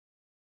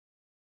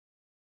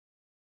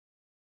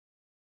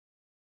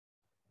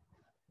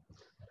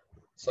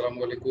আসসালামু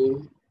আলাইকুম।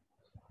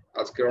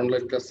 আজকের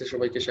অনলাইন ক্লাসে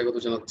সবাইকে স্বাগত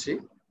জানাচ্ছি।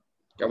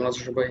 কেমন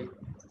আছো সবাই?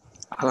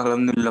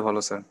 আলহামদুলিল্লাহ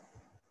ভালো স্যার।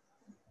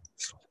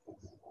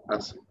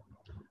 আচ্ছা,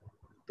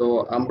 তো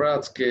আমরা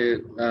আজকে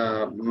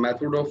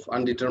মেথড অফ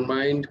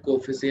আনডিটারমাইন্ড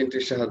কোএফিসিয়েন্ট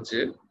এর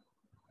সাহায্যে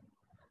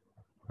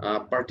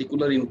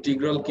পার্টিকুলার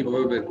ইন্টিগ্রাল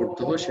কিভাবে বের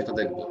করতে হয় সেটা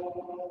দেখব।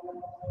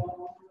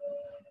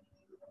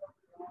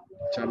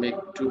 আচ্ছা, আমি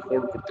একটু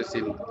হোল্ড করতেছি,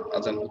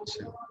 আজান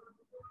হচ্ছে।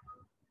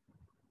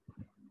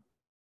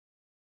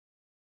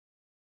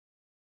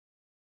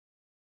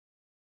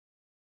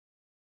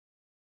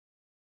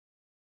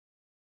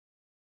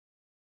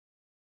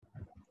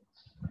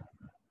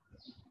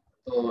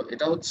 তো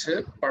এটা হচ্ছে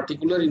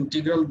পার্টিকুলার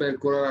ইন্টিগ্রাল বের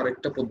করার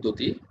আরেকটা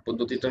পদ্ধতি।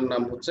 পদ্ধতিটার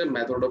নাম হচ্ছে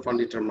method of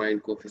আনডিটারমাইন্ড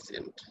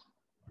coefficient.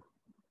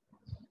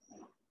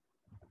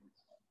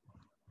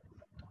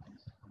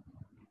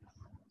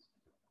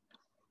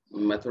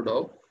 Method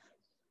of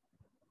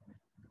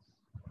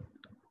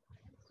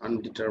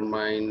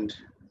undetermined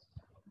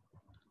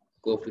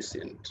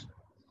coefficient.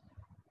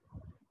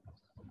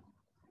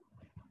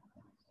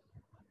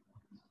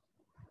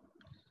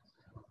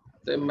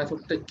 তো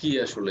মেথডটা কি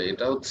আসলে?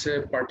 এটা হচ্ছে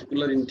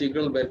পার্টিকুলার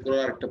ইন্টিগ্রাল বের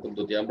করার একটা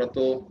পদ্ধতি। আমরা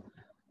তো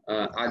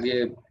আগে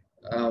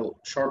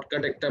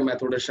শর্টকাট একটা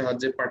মেথডের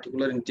সাহায্যে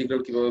পার্টিকুলার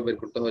ইন্টিগ্রাল কিভাবে বের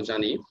করতে হয়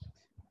জানি।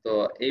 তো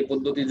এই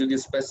পদ্ধতি যদি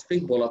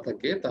স্পেসিফিক বলা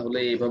থাকে তাহলে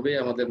এইভাবে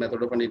আমাদের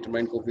মেথড অফ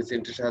আনডিটারমাইন্ড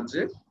কোএফিসিয়েন্টের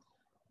সাহায্যে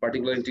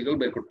পার্টিকুলার ইন্টিগ্রাল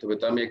বের করতে হবে।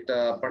 তো আমি একটা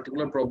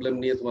পার্টিকুলার প্রবলেম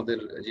নিয়ে তোমাদের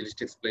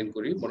জিনিসটা এক্সপ্লেইন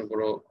করি। মনে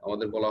করো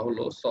আমাদের বলা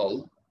হলো solve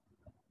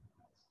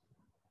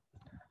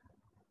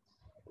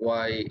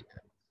y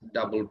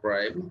double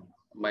prime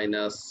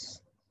minus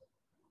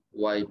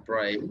y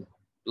prime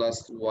plus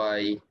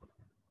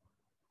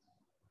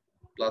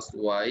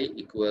y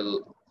equal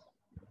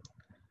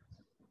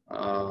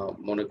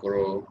মনে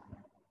করো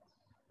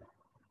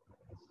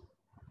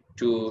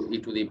 2e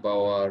to the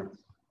power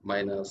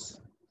minus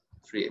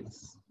 3x।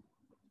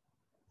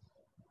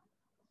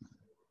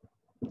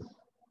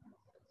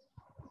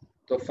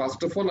 তো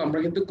ফার্স্ট অফ অল আমরা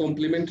কিন্তু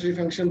কমপ্লিমেন্টারি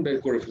ফাংশন বের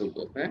করে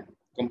ফেলবো। হ্যাঁ,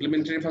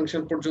 কমপ্লিমেন্টারি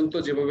ফাংশন পর্যন্ত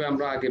যেভাবে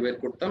আমরা আগে বের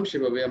করতাম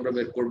সেভাবে আমরা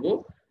বের করব।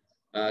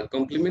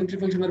 কমপ্লিমেন্টারি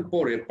ফাংশনের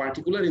পরে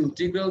পার্টিকুলার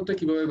ইন্টিগ্রালটা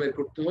কিভাবে বের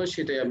করতে হয়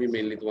সেটাই আমি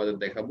মেইনলি তোমাদের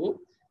দেখাবো।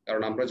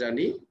 কারণ আমরা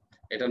জানি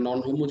এটা নন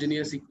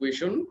হোমোজেনিয়াস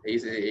ইকুয়েশন।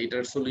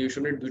 এইটার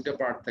সলিউশনের দুইটা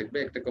পার্ট থাকবে,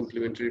 একটা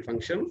কমপ্লিমেন্টারি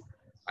ফাংশন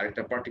আর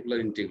একটা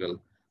পার্টিকুলার ইন্টিগ্রাল।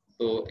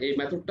 তো এই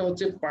মেথডটা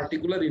হচ্ছে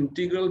পার্টিকুলার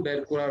ইন্টিগ্রাল বের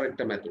করার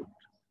একটা মেথড।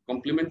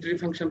 কমপ্লিমেন্টারি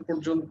ফাংশন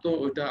পর্যন্ত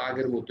ওইটা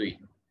আগের মতোই।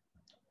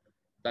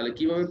 তাহলে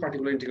কিভাবে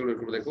পার্টিকুলার ইন্টিগ্রাল বের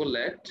করব দেখো।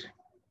 লেট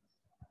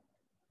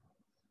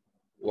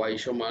y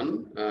সমান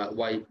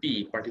yp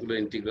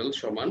পার্টিকুলার ইন্টিগ্রাল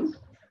সমান,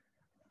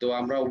 তো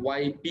আমরা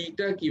yp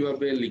টা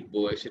কিভাবে লিখবো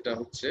সেটা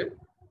হচ্ছে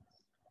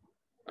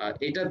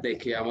এটা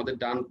দেখে আমাদের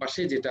ডান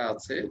পাশে যেটা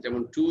আছে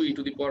যেমন 2e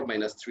to the power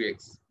minus 3x,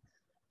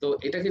 তো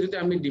এটাকে যদি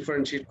আমি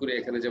ডিফারেন্সিয়েট করি,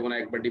 এখানে যেমন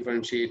একবার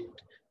ডিফারেন্সিয়েট,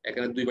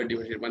 এখানে দুইবার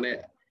ডিফারেন্সিয়েট, মানে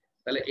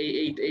তাহলে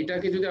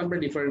এইটাকে যদি আমরা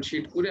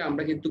ডিফারেন্সিয়েট করি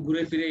আমরা কিন্তু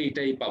ঘুরে ফিরে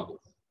এইটাই পাবো,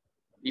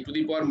 e to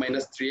the power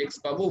minus 3x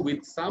পাবো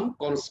with some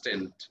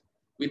constant,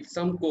 with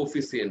some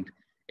coefficient।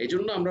 এই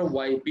জন্য আমরা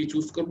yp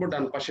চুজ করব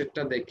ডান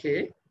পাশেরটা দেখে,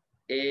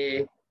 a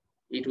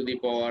e to the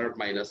power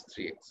minus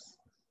 3x।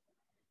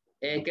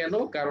 এ কেন?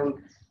 কারণ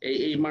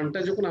এই মানটা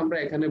যখন আমরা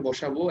এখানে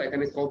বসাবো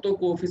এখানে কত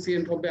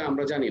কোএফিসিয়েন্ট হবে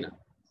আমরা জানি না,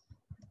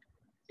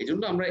 এই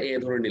জন্য আমরা এ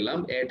ধরে নিলাম।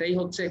 এটাই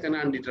হচ্ছে এখানে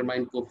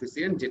আনডিটারমাইন্ড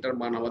কোএফিসিয়েন্ট যেটার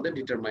মান আমাদের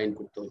ডিটারমাইন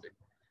করতে হবে।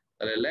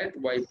 তাহলে লেট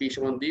yp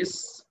সমান this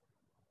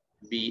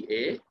B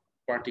a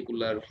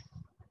particular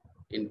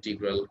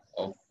integral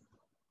of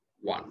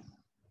 1।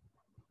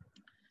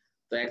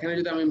 তো এখানে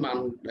যদি আমি মান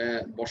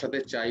বসাতে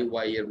চাই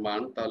y এর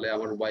মান, তাহলে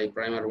আমার y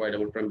প্রাইম আর y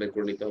ডাবল প্রাইম বের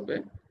করে নিতে হবে।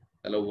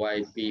 তাহলে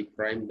yp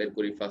প্রাইম বের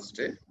করি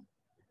ফার্স্টে।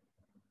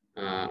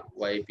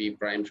 yp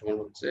প্রাইম সমান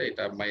হচ্ছে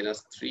এটা minus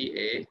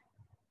 3a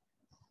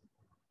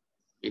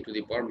e to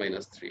the power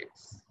minus 3x,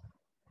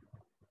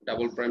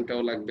 double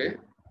প্রাইমটাও লাগবে,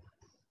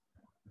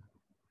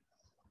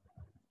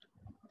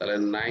 তাহলে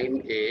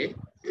 9a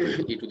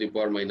e to the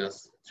power minus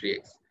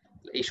 3x।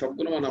 এই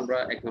সবগুলো মান আমরা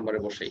এক নম্বরে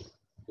বসাই,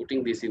 পুটিং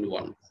দিস ইন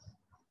 1।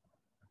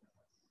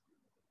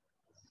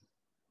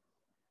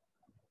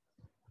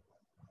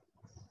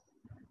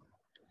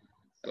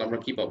 তাহলে আমরা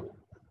কি পাবো?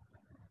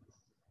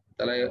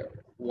 তাহলে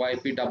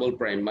yp ডাবল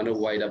প্রাইম মানে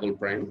y ডাবল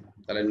প্রাইম,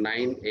 তাহলে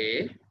 9a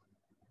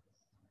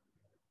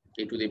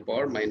e to the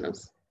power minus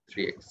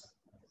 3x,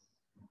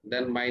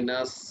 than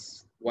minus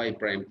y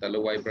prime, তাহলে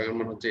y প্রাইম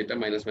মানে হচ্ছে এটা,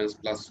 মাইনাস মাইনাস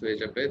প্লাস হয়ে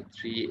যাবে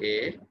 3a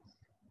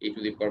e to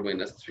the power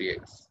minus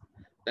 3x,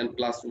 then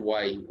plus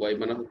y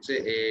মানে হচ্ছে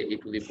a e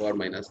to the power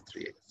minus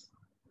 3x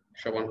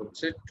সমান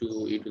হচ্ছে 2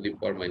 e to the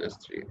power minus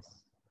 3x।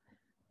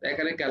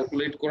 এখানে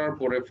ক্যালকুলেট করার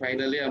পরে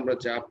ফাইনালি আমরা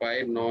যা পাই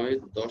 9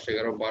 10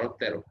 11 12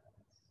 13,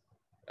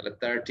 তাহলে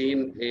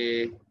 13a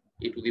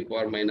e to the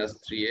power minus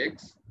 3x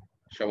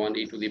সমান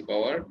e to the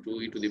power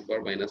 2 e to the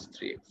power minus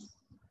 3x।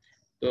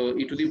 তো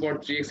e to the power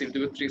 3x e to the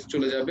power 3x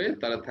চলে যাবে,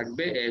 তাহলে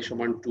থাকবে a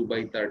সমান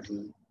 2/13।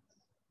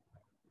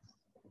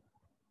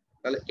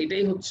 তাহলে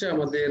এটাই হচ্ছে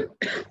আমাদের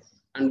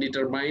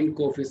আনডিটারমাইন্ড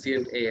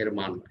কোএফিসিয়েন্ট a এর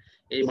মান।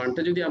 এই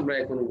মানটা যদি আমরা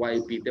এখন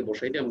yp তে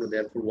বসাই দিই আমরা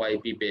therefore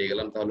yp পেয়ে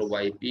গেলাম। তাহলে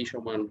yp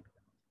সমান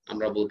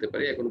আমরা বলতে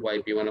পারি এখন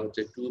yp মানে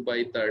হচ্ছে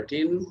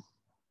 2/13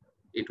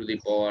 e to the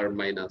power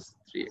minus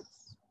 3x।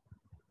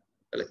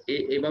 তাহলে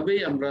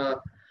এভাবেই আমরা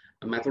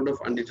মেথড অফ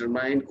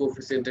আনডিটারমাইন্ড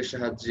কোএফিসিয়েন্টের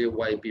সাহায্যে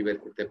yp বের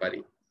করতে পারি।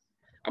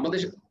 আমাদের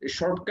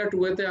শর্টকাট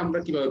ওয়েতে আমরা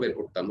কিভাবে বের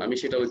করতাম আমি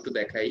সেটাও একটু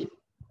দেখাই,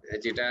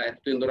 যেটা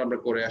এতদিন ধরে আমরা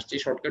করে আসছি।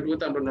 শর্টকাট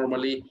ওয়েতে আমরা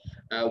নরমালি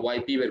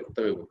yp বের করতে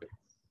হবে।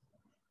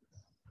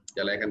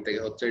 তাহলে এখান থেকে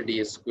হচ্ছে d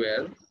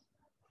square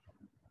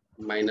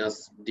minus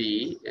d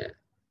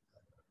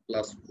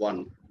plus 1,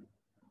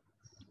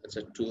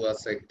 আচ্ছা 2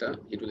 আছে একটা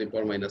e to the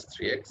power minus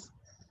 3x।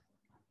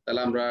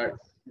 তাহলে আমরা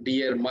d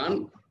এর মান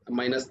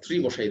মাইনাস 3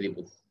 বসাই দিব।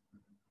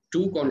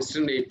 2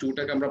 কনস্ট্যান্ট, এই 2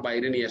 টাকে আমরা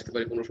বাইরে নিয়ে আসতে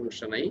পারি, কোনো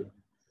সমস্যা নাই।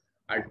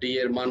 আর d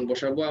এর মান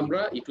বসাবো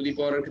আমরা e টু দি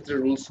পাওয়ারের ক্ষেত্রে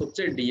রুলস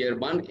হচ্ছে d এর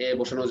মান a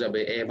বসানো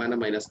যাবে, a মানে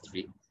মাইনাস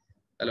 3।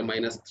 তাহলে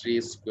মাইনাস 3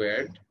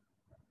 স্কয়ার্ড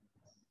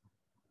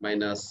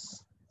মাইনাস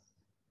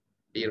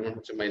d এর মান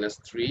হচ্ছে minus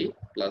 3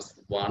 plus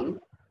 1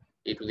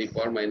 e to the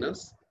power minus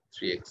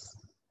 3x।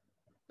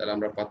 তাহলে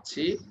আমরা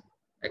পাচ্ছি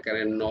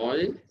এখানে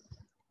 9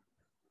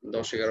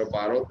 10 11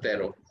 12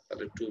 13,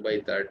 তাহলে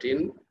 2/13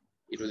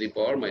 e to the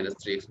power minus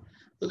 3x।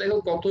 তো দেখো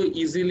কত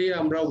ইজিলি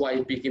আমরা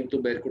yp কিন্তু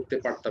বের করতে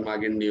পারতাম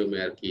আগের নিয়মে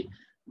আর কি।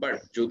 বাট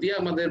যদি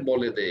আমাদের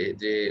বলে দেয়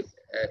যে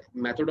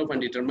মেথড অফ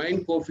আনডিটারমাইন্ড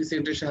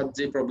কোএফিসিয়েন্টের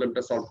সাহায্যে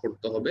প্রবলেমটা সলভ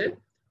করতে হবে,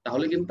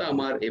 তাহলে কিন্তু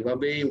আমার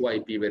এভাবেই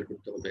yp বের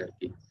করতে হবে আর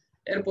কি।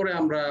 এরপরে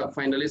আমরা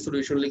ফাইনালি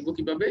সলিউশন লিখবো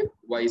কিভাবে,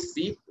 yc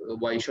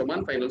y সমান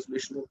ফাইনাল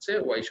সলিউশন হচ্ছে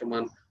y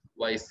সমান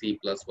yc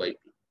প্লাস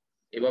yp।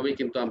 এভাবেই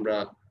কিন্তু আমরা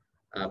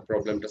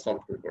প্রবলেমটা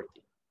সলভ করব আর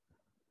কি।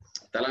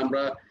 তাহলে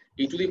আমরা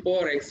e to the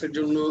power x এর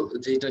জন্য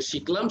যেটা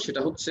শিখলাম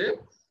সেটা হচ্ছে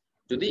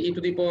যদি e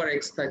to the power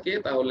x থাকে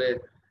তাহলে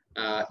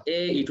a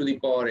e to the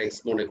power x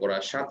মনে করা,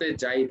 সাথে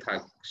যাই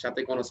থাক,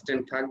 সাথে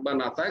কনস্ট্যান্ট থাক বা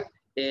না থাক,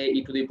 a e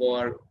to the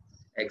power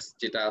x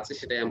যেটা আছে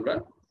সেটাই আমরা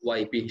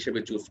yp হিসেবে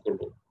চুজ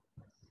করব।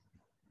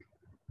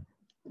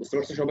 বুঝতে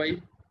পারছো সবাই?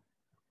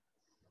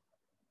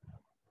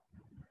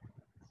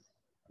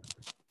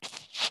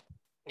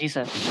 জি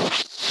স্যার।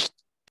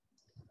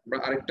 আমরা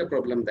আরেকটা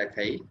প্রবলেম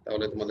দেখাই,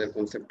 তাহলে তোমাদের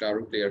কনসেপ্টটা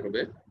আরো ক্লিয়ার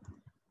হবে।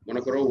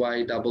 মনে করো y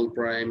double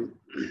prime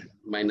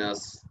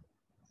minus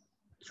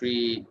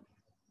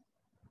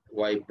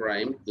 3y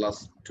prime plus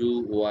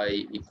 2y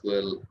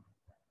equal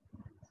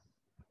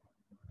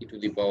e to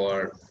the power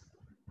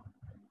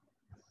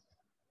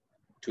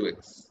 2x।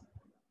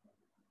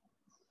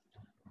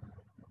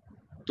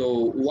 তো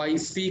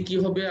yc কি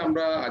হবে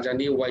আমরা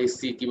জানি,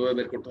 yc কিভাবে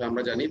বের করতে হয়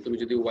আমরা জানি। তুমি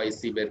যদি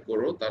yc বের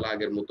করো তাহলে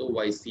আগের মতো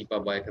yc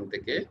পাবা এখান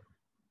থেকে,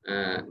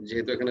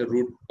 যেহেতু এখানে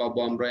রুট পাবো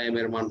আমরা m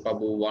এর মান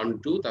পাবো 1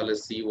 2, তাহলে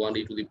c1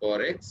 e to the power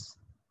x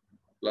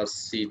plus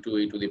c2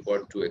 e to the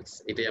power 2x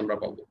এটাই আমরা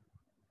পাবো।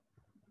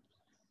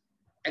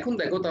 এখন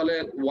দেখো তাহলে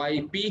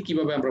yp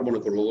কিভাবে আমরা মনে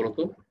করবো বলো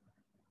তো?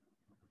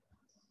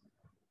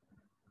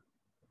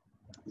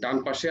 ডান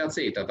পাশে আছে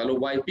এটা, তাহলে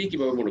yp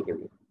কিভাবে মনে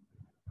করবো?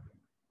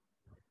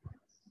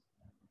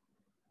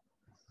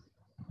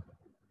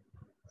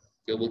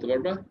 কেউ বলতে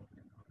পারবা?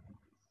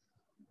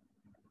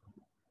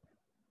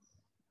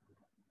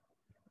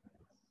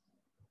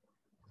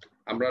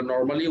 আমরা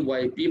নরমালি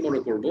yp মনে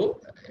করব,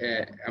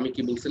 আমি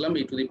কি বলছিলাম,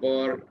 e to the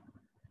power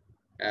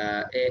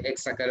x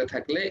আকারে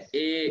থাকলে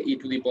a e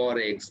to the power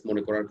x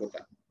মনে করার কথা।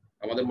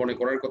 আমাদের মনে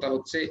করার কথা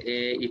হচ্ছে a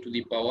e to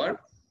the power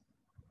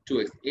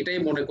 2x, এটাই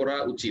মনে করা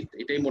উচিত,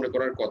 এটাই মনে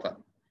করার কথা।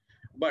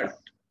 বাট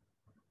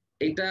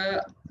এটা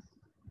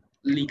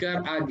লিখার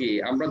আগে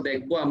আমরা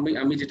দেখবো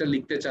আমি যেটা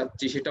লিখতে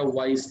চাচ্ছি সেটা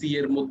yc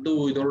এর মধ্যে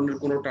ওই ধরনের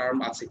কোনো টার্ম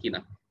আছে কিনা।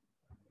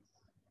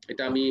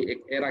 এটা আমি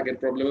এর আগের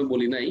প্রবলেমে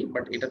বলি নাই,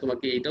 বাট এটা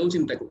তোমাকে এটাও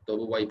চিন্তা করতে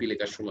হবে yp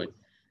লেখার সময়,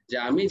 যে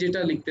আমি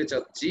যেটা লিখতে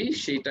চাচ্ছি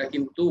সেটা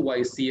কিন্তু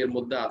yc এর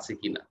মধ্যে আছে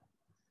কিনা।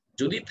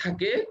 যদি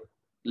থাকে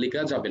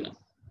লেখা যাবে না,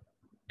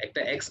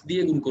 একটা x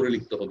দিয়ে গুণ করে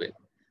লিখতে হবে।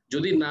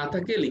 যদি না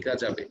থাকে লেখা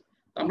যাবে।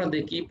 আমরা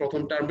দেখি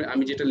প্রথম টার্মে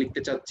আমি যেটা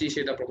লিখতে চাচ্ছি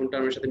সেটা প্রথম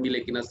টার্মের সাথে মিলে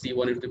কিনা।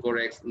 c1 e to the power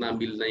x, না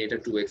মিল নাই, এটা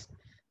 2x।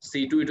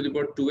 c2 e to the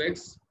power 2x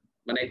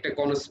মানে একটা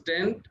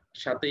কনস্ট্যান্ট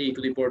সাথে e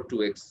to the power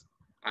 2x,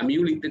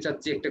 আমিও লিখতে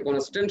চাচ্ছি একটা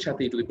কনস্ট্যান্ট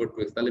সাথে e to the power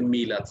 2x, তাহলে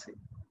মিল আছে।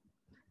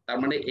 তার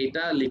মানে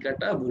এটা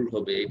লেখাটা ভুল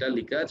হবে, এটা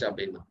লেখা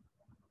যাবে না।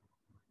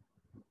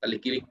 তাহলে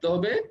কি লিখতে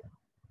হবে,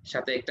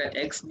 সাথে একটা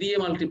x দিয়ে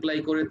মাল্টিপ্লাই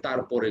করে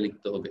তারপরে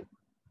লিখতে হবে।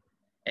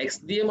 x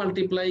দিয়ে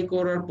মাল্টিপ্লাই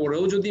করার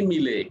পরেও যদি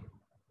মিলে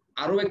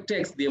আরো একটা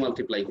x দিয়ে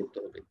মাল্টিপ্লাই করতে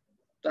হবে।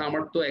 তো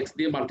আমার তো x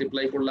দিয়ে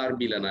মাল্টিপ্লাই করলে আর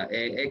মিলে না,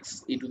 x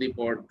e to the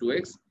power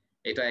 2x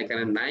এটা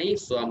এখানে নাই।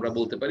 সো আমরা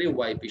বলতে পারি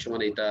yp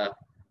সমান এটা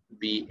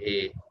be a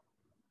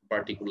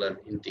particular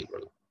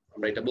integral,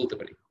 আমরা এটা বলতে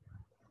পারি।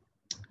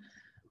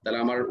 তাহলে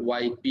আমার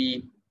yp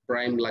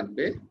প্রাইম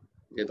লাগবে,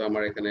 যেহেতু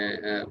আমার এখানে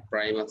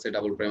প্রাইম আছে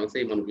ডাবল প্রাইম আছে,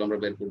 এই মানগুলো আমরা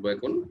বের করব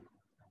এখন।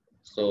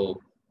 সো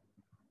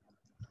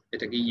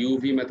এটাকে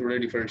uv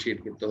মেথডে ডিফারেন্সিয়েট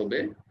করতে হবে।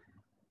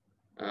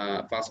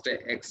 ফার্স্টে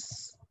x,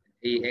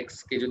 এই x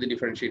কে যদি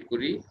ডিফারেন্সিয়েট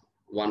করি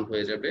 1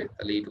 হয়ে যাবে,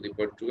 তাহলে e to the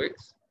power 2x,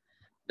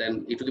 then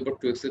e to the power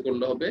 2x এ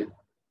করলে হবে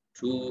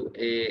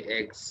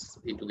 2ax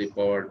e to the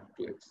power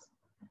 2x।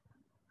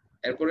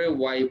 এরপরে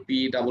yp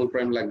ডাবল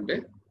প্রাইম লাগবে,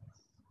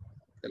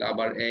 তাহলে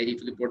আবার a e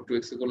to the power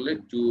 2x করলে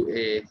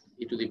 2a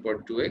e to the power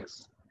 2x,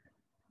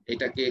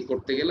 এটাকে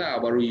করতে গেলে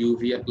আবার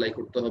uv অ্যাপ্লাই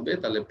করতে হবে,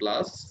 তাহলে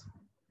প্লাস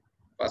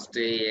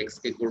ফার্স্টে x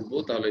কে করব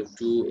তাহলে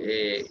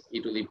 2a e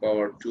to the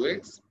power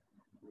 2x,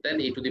 then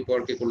e to the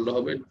power কে করলে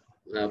হবে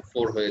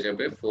 4 হয়ে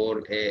যাবে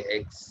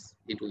 4ax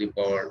e to the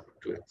power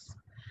 2x।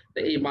 তো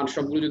এই মান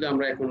সবগুলো যদি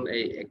আমরা এখন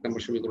এই এক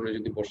নম্বর সমীকরণে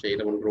যদি বসে,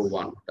 এটা মনে করো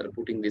 1, তাহলে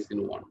পুটিং দিস ইন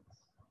 1,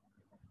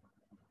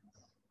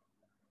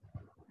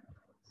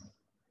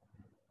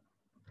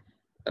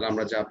 তাহলে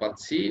আমরা যা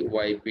পাচ্ছি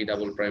yp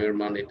ডাবল প্রাইমের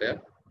মান এটা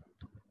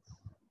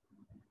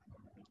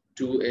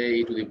 2a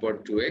e to the power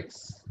 2x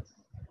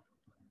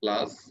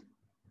plus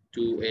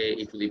 2a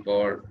e to the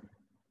power,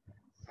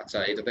 আচ্ছা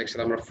এটা তো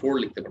একসাথে আমরা 4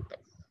 লিখতে পারতাম,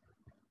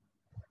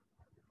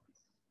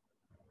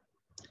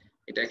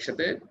 এটা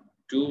একসাথে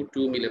 2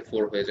 2 মিলে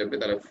 4 হয়ে যাবে,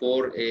 তাহলে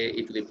 4a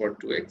e to the power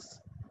 2x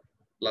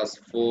plus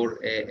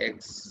 4ax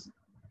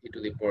e to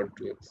the power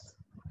 2x,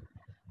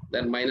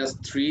 than minus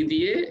 3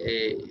 দিয়ে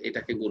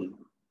এটাকে গুণ,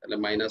 তাহলে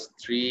minus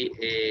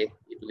 3a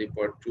e to the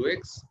power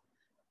 2x,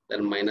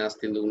 than minus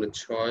 3 দুগুণে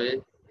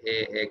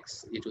 6ax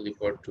e to the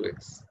power 2x,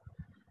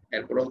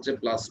 এরপর হচ্ছে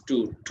প্লাস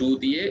 2 2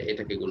 দিয়ে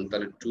এটাকে গুণ,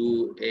 তাহলে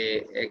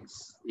 2ax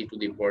e to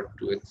the power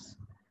 2x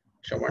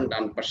সমান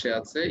ডান পাশে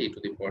আছে e to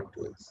the power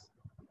 2x।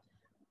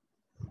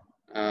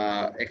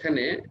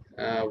 এখানে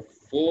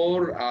 4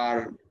 আর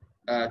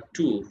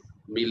 2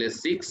 মিলে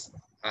 6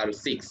 আর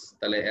 6,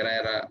 তাহলে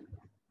এরা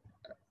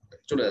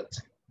চলে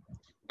যাচ্ছে,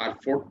 আর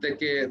 4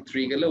 থেকে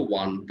 3 গেলে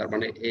 1, তার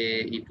মানে a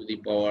e to the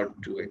power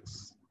 2x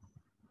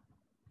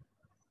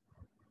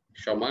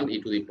সমান e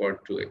to the power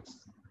 2x,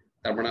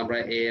 তার মানে আমরা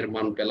a এর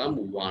মান পেলাম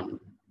 1।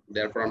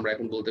 therefore আমরা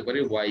এখন বলতে পারি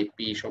yp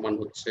সমান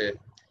হচ্ছে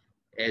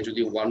a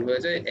যদি 1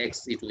 হয়ে যায় x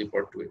e to the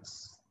power 2x,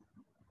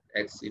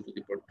 x e to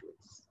the power 2x,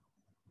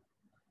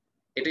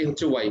 এটাই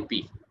হচ্ছে yp।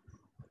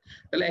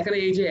 তাহলে এখানে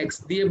এই যে x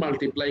দিয়ে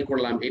মাল্টিপ্লাই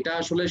করলাম, এটা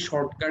আসলে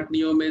শর্টকাট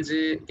নিয়মে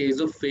যে কেস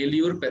অফ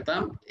ফেলিউর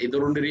পেতাম এই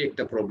ধরনেরই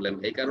একটা প্রবলেম,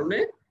 এই কারণে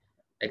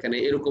এখানে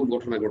এরকম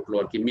ঘটনা ঘটলো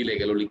আর কি, মিলে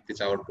গেল লিখতে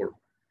চাওয়ার পর।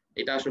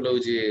 এটা আসলে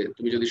ওই যে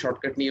তুমি যদি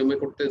শর্টকাট নিয়মে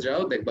করতে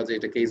যাও দেখবা যে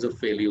এটা কেস অফ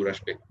ফেলিউর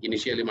আসবে,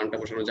 ইনিশিয়ালি মানটা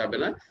বসানো যাবে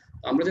না।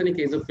 আমরা জানি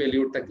কেস অফ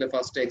ফেলিউর থাকলে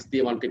ফার্স্টে x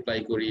দিয়ে মাল্টিপ্লাই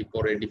করি,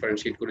 পরে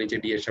ডিফারেন্সিয়েট করি যে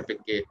d এর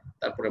সাপেক্ষে,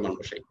 তারপরে মান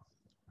বসাই।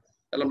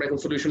 তাহলে আমরা এখন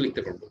সলিউশন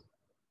লিখতে পারবো।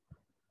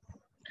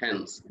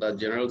 hence the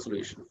general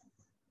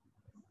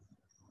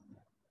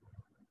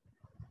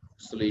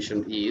solution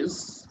is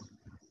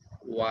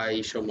y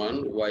সমান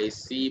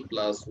yc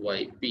plus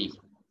yp,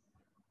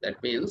 that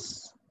means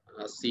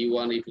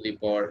c1 e to the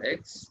power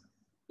x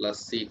plus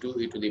c2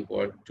 e to the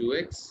power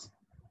 2x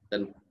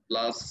then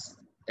plus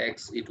x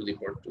e to the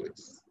power 2x,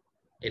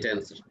 এটা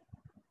answer.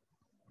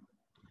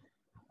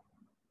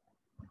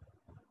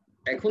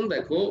 এখন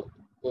দেখো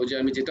ওই যে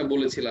আমি যেটা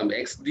বলেছিলাম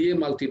x দিয়ে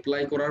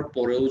মাল্টিপ্লাই করার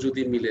পরেও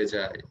যদি মিলে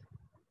যায়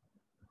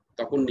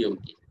তখন নিয়ম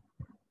কি,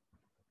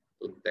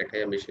 তো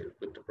দেখাই আমি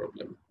সেরকম একটা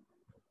প্রবলেম।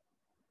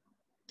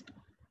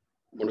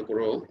 মনে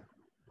করো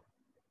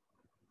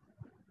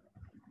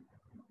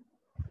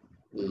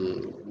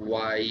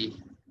y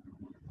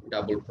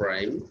double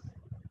prime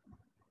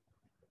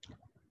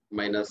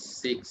minus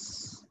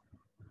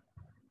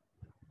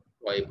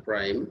 6y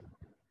prime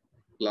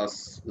plus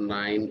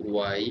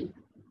 9y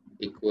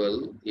equal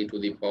e to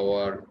the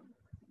power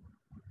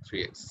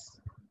 3x।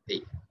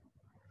 এই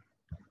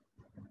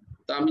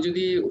তো আমি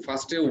যদি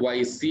ফার্স্টে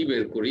yc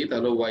বের করি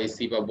তাহলে yc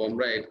পাবো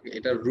আমরা,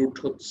 এটা রুট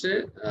হচ্ছে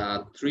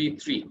 3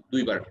 3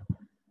 দুইবার,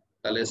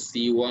 তাহলে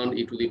c1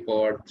 e to the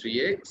power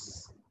 3x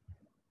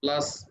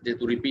plus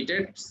যেহেতু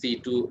repeated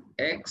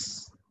c2x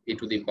e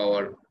to the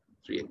power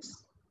 3x,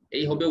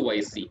 এই হবে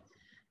yc।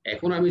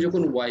 এখন আমি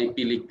যখন yp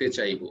লিখতে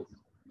চাইবো,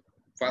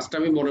 ফার্স্ট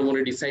আমি মনে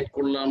মনে ডিসাইড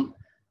করলাম,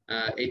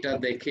 এটা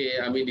দেখে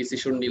আমি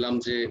ডিসিশন নিলাম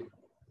যে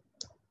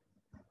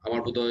আমার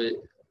বোধহয়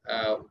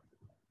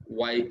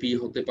yp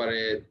হতে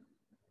পারে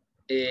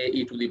a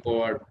e to the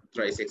power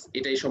thrice x,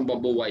 এটাই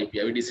সম্ভাব্য yp,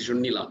 আমি ডিসিশন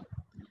নিলাম।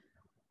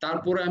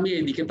 তারপরে আমি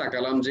এইদিকে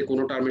তাকালাম যে কোন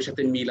টার্মের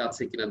সাথে মিল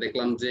আছে কিনা,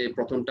 দেখলাম যে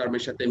প্রথম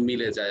টার্মের সাথে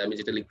মিলে যায় আমি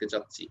যেটা লিখতে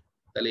চাচ্ছি,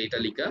 তাহলে এটা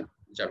লেখা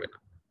যাবে না।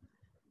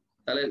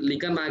 তাহলে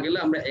লেখা না গেলে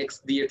আমরা x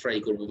দিয়ে ট্রাই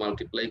করব,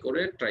 মাল্টিপ্লাই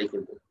করে ট্রাই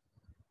করব,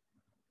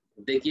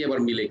 দেখি এবার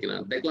মিলে কিনা,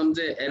 দেখলাম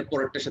যে এর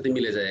পরেরটার সাথে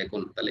মিলে যায়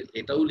এখন, তাহলে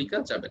এটাও লেখা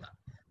যাবে না।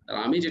 আর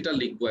আমি যেটা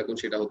লিখবো এখন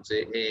সেটা হচ্ছে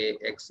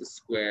ax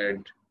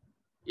squared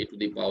e to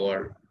the power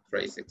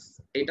thrice x,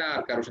 এটা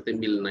আর কারোর সাথে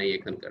মিল নাই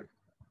এখানকার,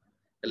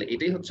 তাহলে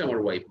এটাই হচ্ছে আমার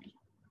yp।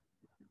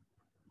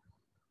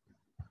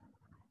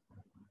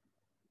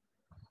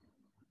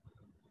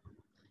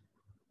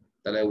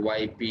 তাহলে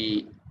yp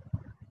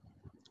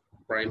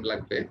প্রাইম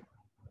লাগবে,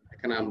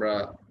 এখানে আমরা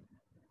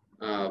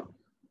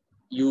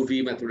uv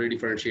মেথডে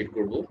ডিফারেন্সিয়েট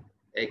করব,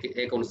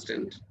 a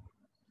কনস্ট্যান্ট,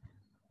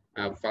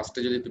 ফার্স্টে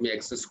যদি তুমি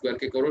x স্কয়ার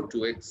কে করো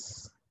 2x,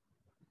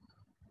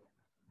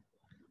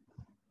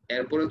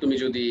 এরপরে তুমি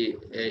যদি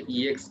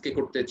ex কে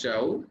করতে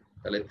চাও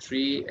তাহলে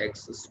 3x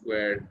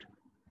squared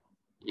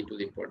e to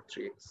the power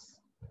 3x,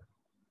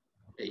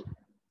 এই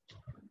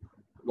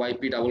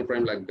yp ডাবল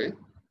প্রাইম লাগবে,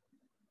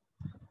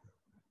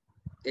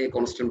 a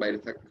কনস্ট্যান্ট বাইরে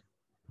থাক,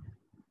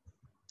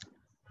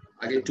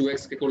 আগে 2x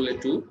কে করলে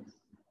 2,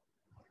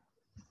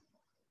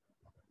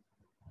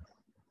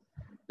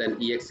 দেন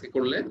ex কে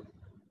করলে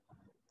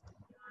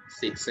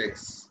 6x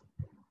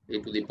e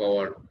to the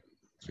power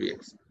 3x,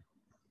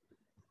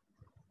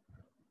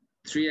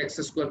 3x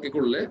square কে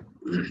করলে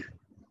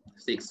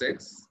 6x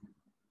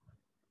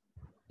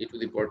e to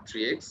the power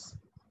 3x,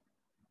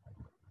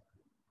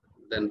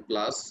 then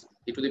plus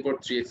e to the power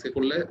 3x কে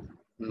করলে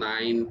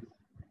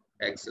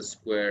 9x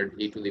squared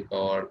e to the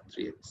power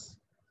 3x.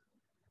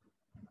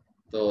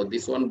 So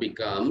this one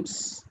becomes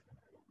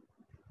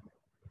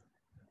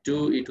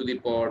 2 e to the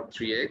power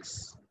 3x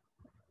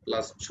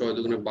plus 6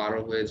 দুগুণে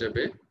 12 হয়ে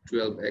যাবে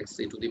 12x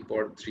e to the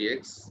power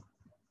 3x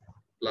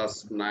plus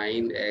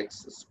 9x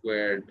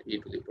squared e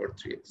to the power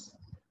 3x.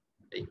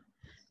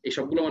 এই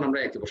সবগুলো মান আমরা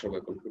একই বসাবো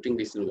এখন, putting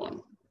this in 1.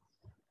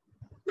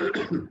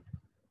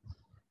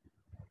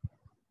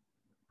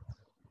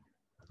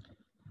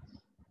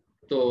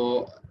 তো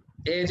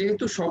এ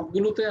যেহেতু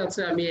সবগুলোতে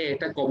আছে আমি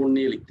এটা কমন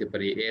নিয়ে লিখতে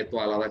পারি, এ তো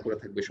আলাদা করে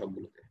থাকবে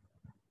সবগুলোতে,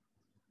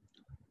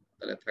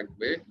 তাহলে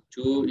থাকবে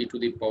 2 e to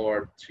the power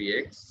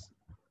 3x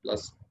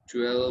plus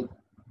 12,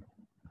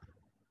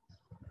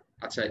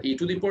 আচ্ছা e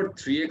to the power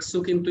 3x ও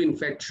কিন্তু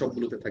ইনফ্যাক্ট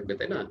সবগুলোতে থাকবে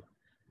তাই না,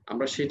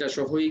 আমরা সেটা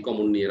সহই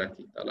কমন নিয়ে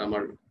রাখি, তাহলে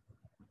আমার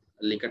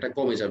লেখাটা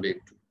কমে যাবে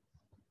একটু,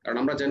 কারণ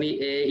আমরা জানি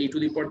a e to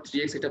the power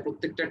 3x এটা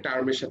প্রত্যেকটা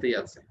টার্মের সাথেই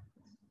আছে,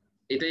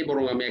 এটাই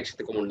বরং আমি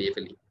একসাথে কমন নিয়ে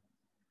ফেলি,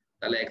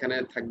 তাহলে এখানে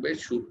থাকবে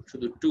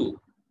শুধু 2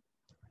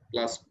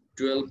 plus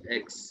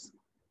 12x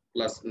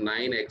plus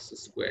 9x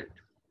squared,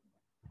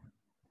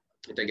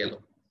 এটা গেল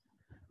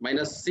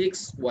minus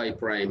 6y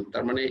prime,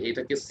 তার মানে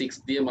এটাকে 6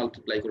 দিয়ে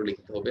মাল্টিপ্লাই করে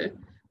লিখতে হবে,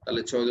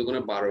 তাহলে 6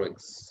 দুগুণে 12x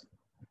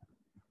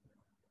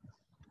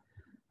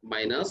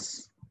minus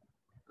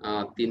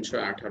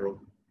 318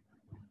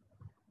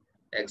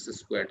 x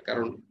squared,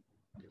 কারণ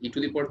e to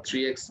the power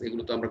 3x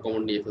এগুলো তো আমরা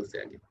কমন নিয়ে ফেলছি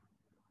আগে,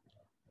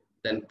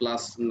 then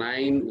plus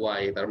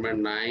 9y, তার মানে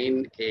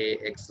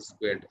 9ax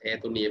squared, এ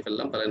তো নিয়ে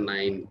ফেললাম, তাহলে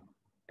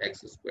 9x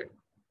squared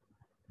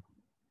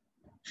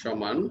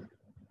সমান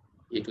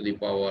e to the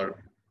power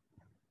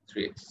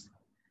 3x.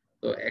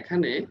 তো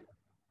এখানে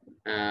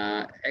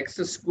x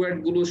স্কয়ার্ড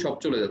গুলো সব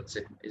চলে যাচ্ছে,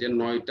 এই যে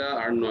 9টা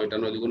আর 9টা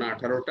 9 দুগুণে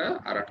 18টা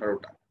আর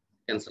 18টা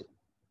ক্যান্সেল,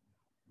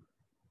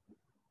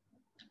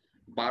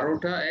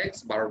 12টা x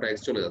 12টা x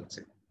চলে যাচ্ছে,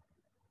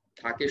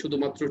 থাকে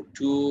শুধুমাত্র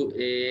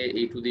 2a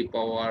e to the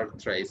power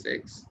thrice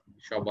x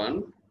সমান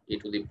e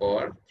to the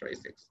power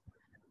thrice x.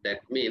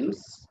 That means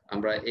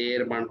আমরা a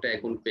এর মানটা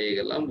এখন পেয়ে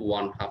গেলাম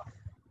 1/2,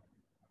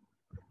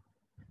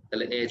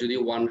 তাহলে a যদি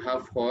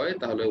 1/2 হয়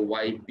তাহলে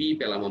yp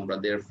পেলাম আমরা,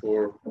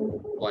 therefore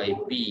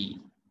yp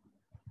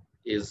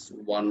is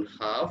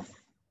 1/2,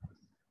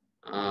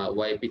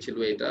 yp ছিল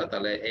এটা,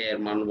 তাহলে a এর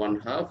মান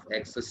 1/2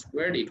 x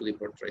squared e to the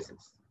power thrice x.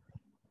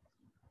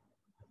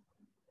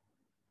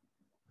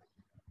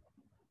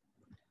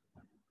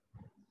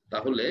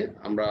 তাহলে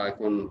আমরা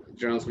এখন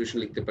জেনারেল সলিউশন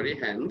লিখতে পারি,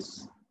 hence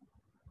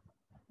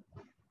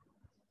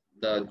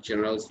the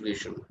general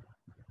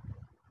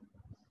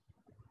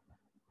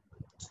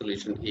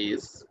solution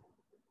is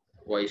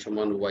y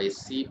সমান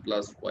yc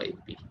plus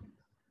yp.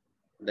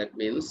 That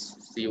means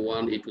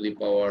c1 e to the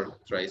power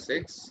thrice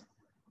x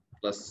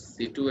plus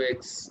c2x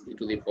e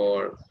to the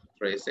power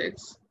thrice x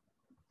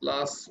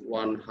plus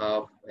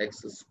 1/2 x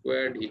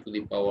squared e to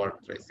the power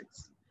thrice x.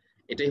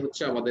 এটাই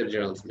হচ্ছে আমাদের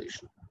general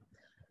solution.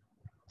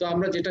 তো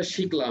আমরা যেটা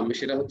শিখলাম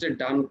সেটা হচ্ছে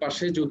ডান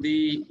পাশে যদি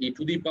e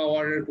to the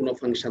power এর কোনো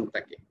ফাংশন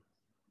থাকে,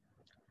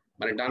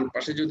 মানে ডান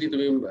পাশে যদি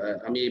তুমি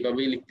আমি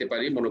এইভাবেই লিখতে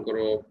পারি, মনে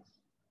করো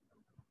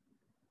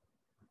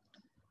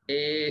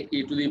a e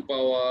to the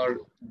power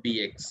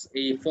bx,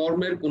 এই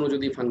ফর্মের কোনো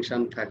যদি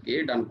ফাংশন থাকে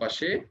ডান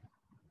পাশে,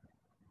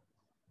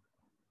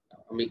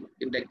 আমি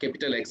এটা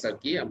ক্যাপিটাল x আর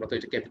কি, আমরা তো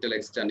এটা ক্যাপিটাল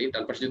x জানি,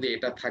 ডান পাশে যদি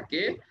এটা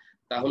থাকে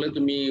তাহলে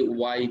তুমি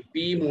yp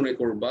মনে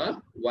করবা,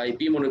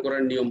 yp মনে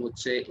করার নিয়ম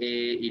হচ্ছে a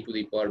e to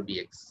the power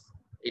bx,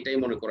 এটাই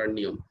মনে করার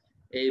নিয়ম,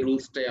 এই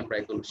রুলসটাই আমরা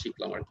এখন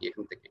শিখলাম আর কি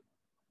এখান থেকে,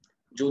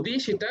 যদি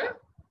সেটা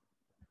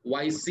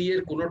yc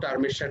এর কোনো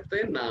টার্মের সাথে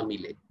না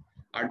মিলে,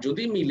 আর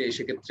যদি মিলে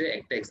সেক্ষেত্রে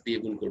একটা x দিয়ে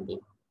গুণ করব,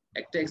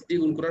 একটা x দিয়ে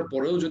গুণ করার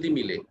পরেও যদি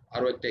মিলে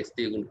আরো একটা x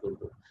দিয়ে গুণ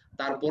করব,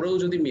 তারপরেও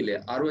যদি মিলে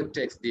আরো একটা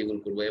x দিয়ে গুণ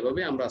করব,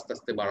 এভাবে আমরা আস্তে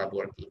আস্তে বাড়াবো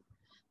আর কি।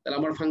 তাহলে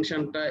আমার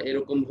ফাংশনটা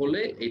এরকম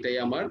হলে এটাই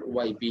আমার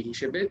yp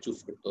হিসেবে চুজ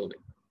করতে হবে,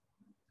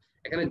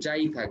 এখানে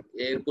যাই থাক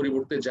এর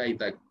পরিবর্তে যাই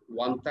থাক,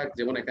 1 থাক,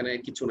 যেমন এখানে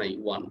কিছু নাই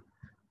 1,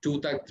 2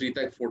 থাক 3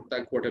 থাক 4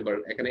 থাক হোয়াটএভার,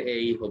 এখানে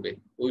এই হবে,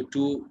 ওই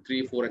 2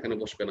 3 4 এখানে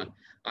বসবে না,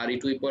 আর e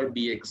to the power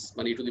bx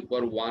মানে e to the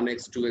power 1x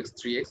 2x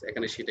 3x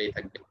এখানে সেটাই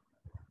থাকবে।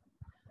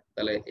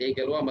 তাহলে এই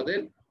গেল আমাদের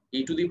e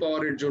to the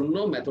power এর জন্য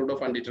মেথড অফ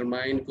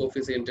আনডিটারমাইন্ড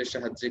কোএফিসিয়েন্টের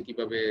সাহায্যে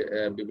কিভাবে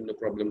বিভিন্ন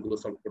প্রবলেম গুলো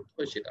সলভ করতে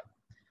হয় সেটা।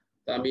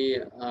 তো আমি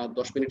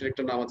 10 মিনিটের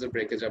একটা নামাজের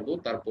ব্রেকে যাব,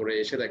 তারপরে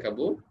এসে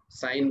দেখাবো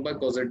সাইন বা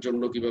কজের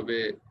জন্য কিভাবে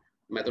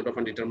মেথড অফ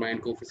আনডিটারমাইন্ড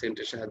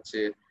কোএফিসিয়েন্টের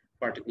সাহায্যে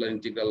পার্টিকুলার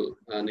ইন্টিগ্রাল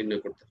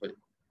নির্ণয় করতে হয়।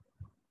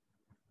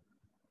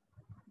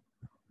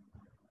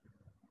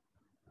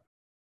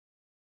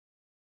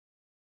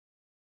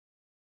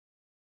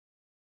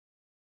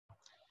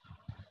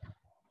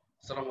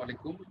 আসসালামু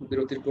আলাইকুম,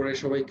 বিরতির পরে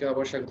সবাইকে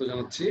আবার স্বাগত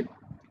জানাচ্ছি।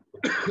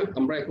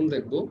 আমরা এখন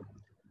দেখব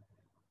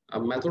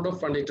মেথড অফ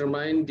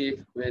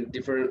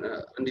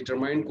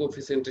আনডিটারমাইন্ড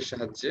কোএফিসিয়েন্টের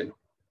সাহায্যে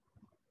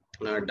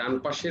ডান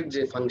পাশের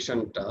যে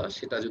ফাংশনটা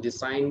সেটা যদি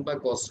সাইন বা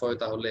কস হয়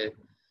তাহলে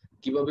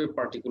কিভাবে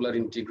পার্টিকুলার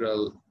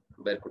ইন্টিগ্রাল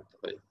বের করতে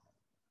হয়।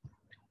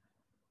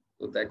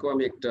 তো দেখো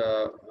আমি একটা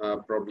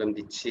প্রবলেম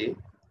দিচ্ছি।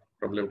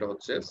 প্রবলেমটা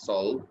হচ্ছে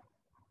solve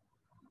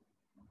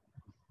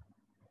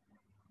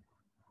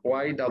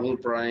y double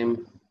prime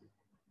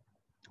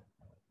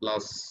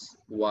plus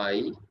y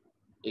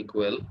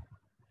equal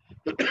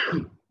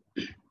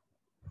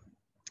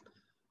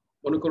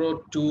মনে করো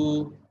 2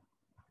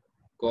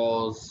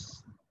 cos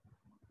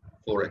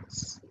 4x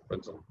ফর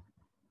এক্সাম্পল।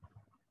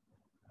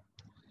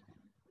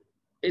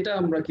 এটা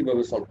আমরা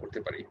কিভাবে সলভ করতে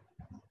পারি?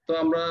 তো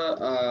আমরা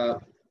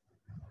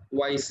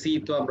yc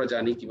তো আমরা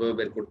জানি কিভাবে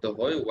বের করতে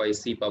হয়।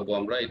 yc পাবো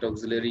আমরা, এটা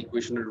অক্সিলারি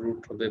ইকুয়েশনের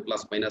রুট হবে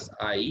প্লাস মাইনাস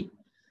i,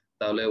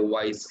 তাহলে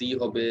yc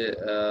হবে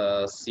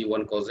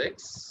c1 cos x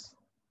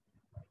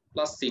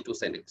plus c2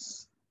 sin x,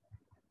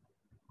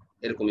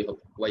 এরকমই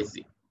হবে yc।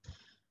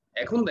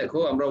 এখন দেখো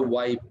আমরা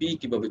yp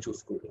কিভাবে চুজ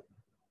করব।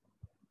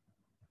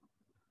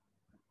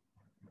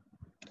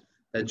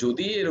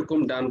 যদি এরকম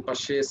ডান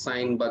পাশে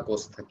সাইন বা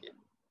কস থাকে,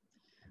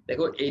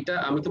 দেখো এইটা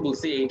আমি তো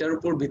বলছি এইটার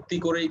উপর ভিত্তি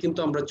করেই কিন্তু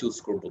আমরা চুজ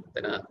করব,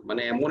 তাই না?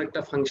 মানে এমন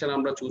একটা ফাংশন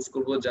আমরা চুজ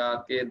করব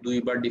যাকে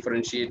দুইবার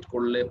ডিফারেন্সিয়েট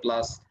করলে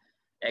প্লাস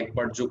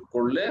একবার যোগ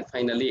করলে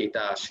ফাইনালি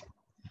এটা আসে।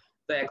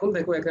 তো এখন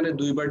দেখো এখানে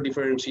দুইবার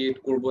ডিফারেন্সিয়েট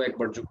করব,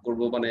 একবার যোগ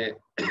করব, মানে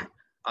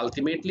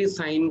আলটিমেটলি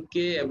সাইন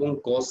কে এবং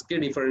কস কে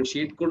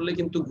ডিফারেন্সিয়েট করলে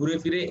কিন্তু ঘুরে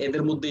ফিরে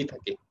এদের মধ্যেই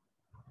থাকে।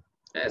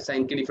 হ্যাঁ,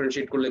 সাইন কে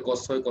ডিফারেন্সিয়েট করলে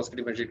কস হয়, কস কে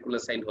ডিফারেন্সিয়েট করলে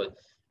সাইন হয়।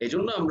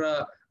 এইজন্য আমরা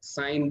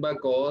সাইন বা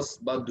কস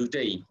বা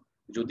দুটাই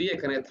যদি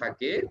এখানে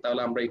থাকে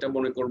তাহলে আমরা এটা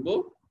মনে করব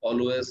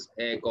অলওয়েজ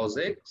a cos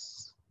x,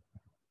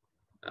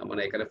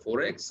 মানে এখানে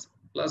 4x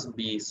plus b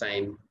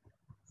sin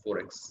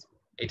 4x,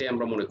 এটাই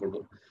আমরা মনে করব।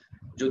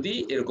 যদি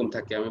এরকম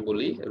থাকে, আমি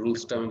বলি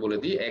রুলসটা আমি বলে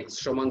দিই, x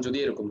সমান যদি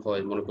এরকম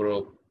হয়, মনে করো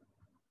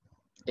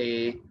a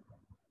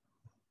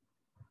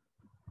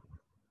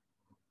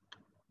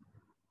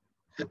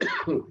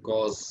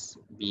cos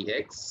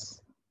bx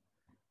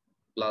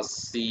plus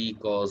c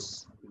cos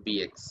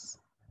bx,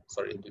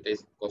 sorry দুইটাই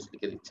cos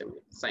লিখে দিচ্ছি আমি,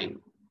 sin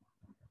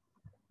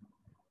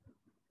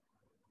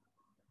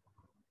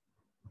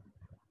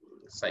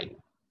sin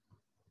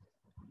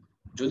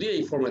যদি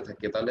এই ফর্মে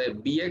থাকে তাহলে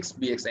bx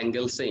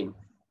অ্যাঙ্গেল সেম,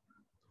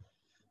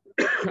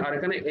 আর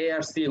এখানে a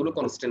আর c এগুলো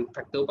কনস্ট্যান্ট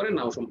থাকতেও পারে,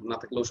 নাও না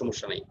থাকলেও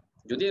সমস্যা নাই।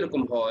 যদি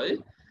এরকম হয়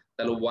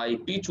তাহলে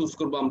yp চুজ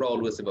করব আমরা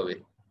অলওয়েজ এভাবে,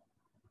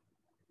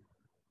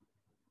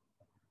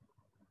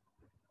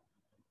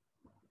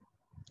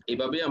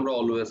 এইভাবে আমরা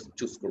অলওয়েজ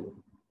চুজ করব।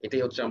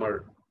 এটাই হচ্ছে আমার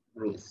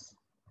রুলস।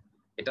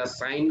 এটা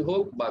সাইন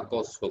হোক বা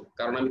কস হোক,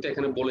 কারণ আমি তো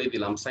এখানে বলেই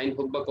দিলাম সাইন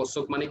হোক বা কস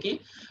হোক মানে কি,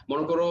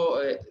 মনে করো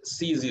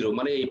c0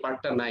 মানে এই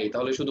পার্টটা নাই,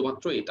 তাহলে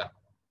শুধুমাত্র এটা,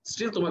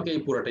 স্টিল তোমাকে এই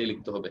পুরাটাই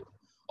লিখতে হবে।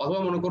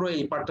 অথবা মনে করো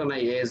এই পার্টটা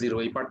নাই a0,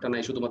 এই পার্টটা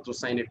নাই, শুধুমাত্র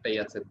সাইনেরটাই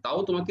আছে, তাও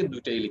তোমাকে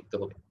দুইটাই লিখতে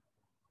হবে।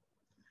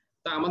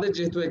 তা আমাদের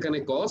যেহেতু এখানে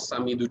কস,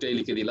 আমি দুইটাই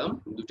লিখে দিলাম,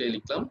 দুইটাই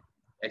লিখলাম।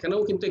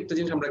 এখানেও কিন্তু একটা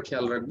জিনিস আমরা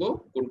খেয়াল রাখবো,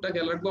 কোনটা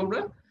খেয়াল রাখবো আমরা,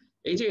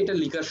 এই যে এটা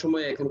লেখার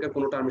সময় এখানকার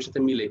কোনো টার্মের সাথে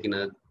মিলে কিনা।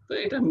 তো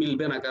এটা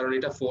মিলবে না, কারণ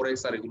এটা 4x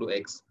আর এগুলো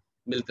x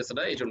মিলতেছে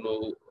না, এই জন্য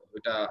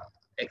এটা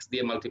x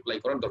দিয়ে মাল্টিপ্লাই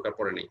করার দরকার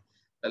পড়ে নাই।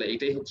 তাহলে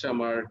এটাই হচ্ছে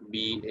আমার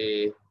B a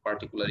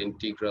particular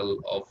integral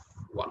of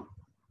 1।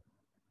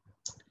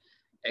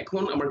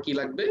 এখন আমার কি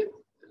লাগবে,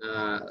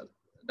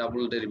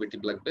 ডাবল ডেরিভেটিভ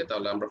লাগবে।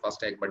 তাহলে আমরা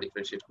ফার্স্টে একবার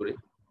ডিফারেন্সিয়েট করি,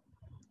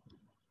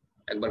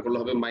 একবার করলে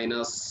হবে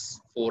minus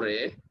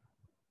 4a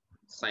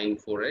sin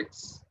 4x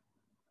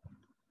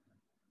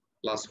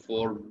plus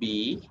 4b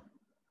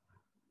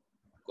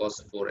cos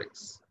 4x।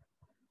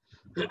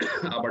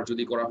 আবার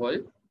যদি করা হয়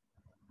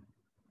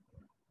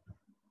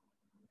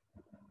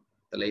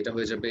তাহলে এটা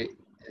হয়ে যাবে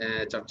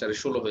 4 4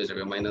 16 হয়ে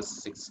যাবে, minus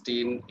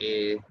 16a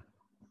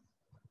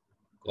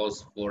cos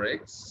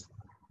 4x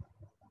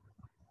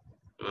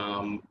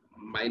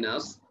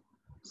minus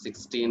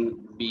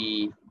 16b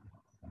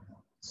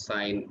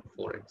sin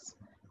 4x।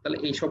 তাহলে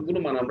এই সবগুলো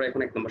মান আমরা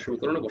এখন এক নম্বর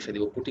সমীকরণে বসাই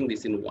দিব, putting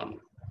this in 1।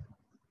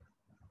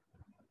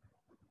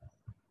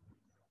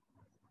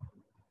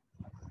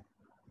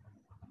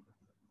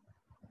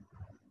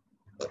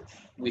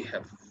 we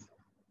have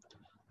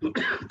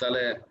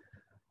তাহলে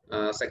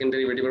সেকেন্ড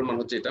ডেরিভেটিভের মান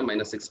হচ্ছে এটা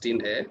minus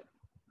 16a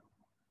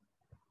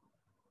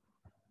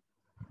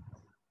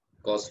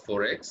cos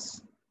 4x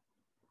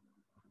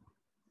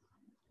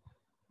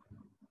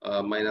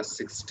minus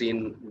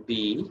 16b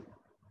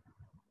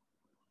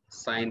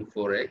sin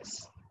 4x,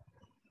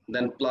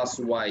 then plus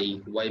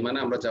y মানে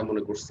আমরা যা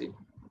মনে করছি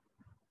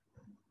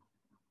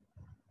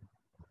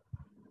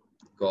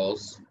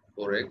cos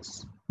 4x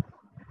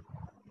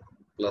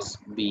plus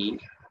b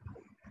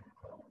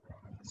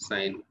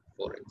sin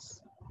 4x,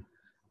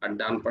 আর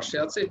ডান পাশে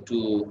আছে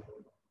 2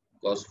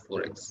 cos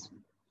 4x।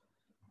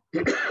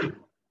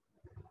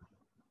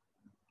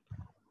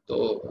 তো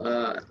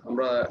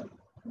আমরা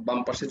বাম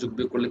পাশে যোগ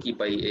বিয়োগ করলে কি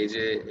পাই, এই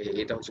যে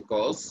এটা হচ্ছে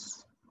cos,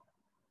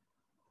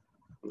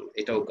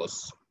 এটাও cos,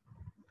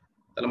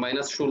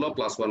 তাহলে -16 +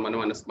 1 মানে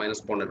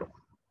 -15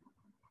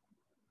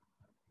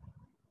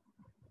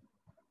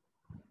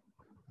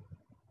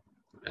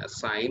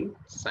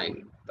 sin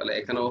তাহলে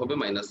এখানেও হবে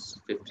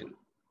 -15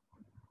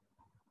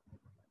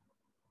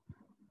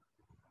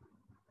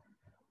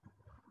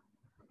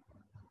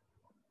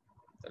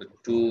 তাহলে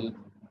 2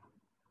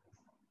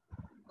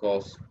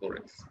 cos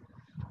 4x।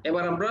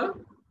 এবার আমরা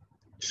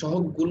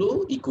সহগগুলো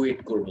ইকুয়েট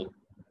করব,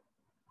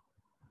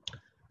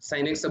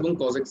 sin x এবং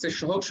cos x এর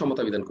সহগ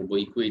সমতা বিধান করব,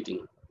 equating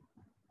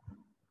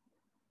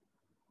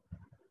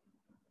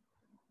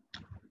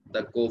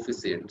the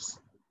coefficients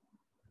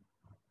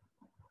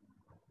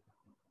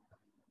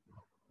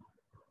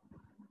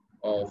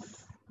of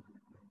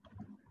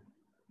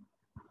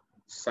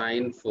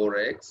sin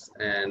 4x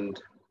and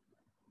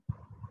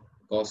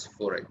cos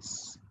 4x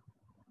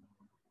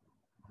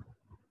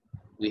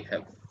we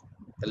have।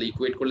 তাহলে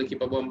ইকুয়েট করলে কি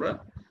পাবো আমরা?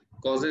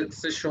 cos x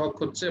এর সহগ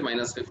হচ্ছে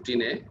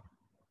 -15a,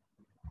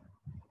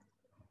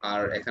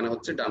 আর এখানে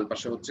হচ্ছে ডান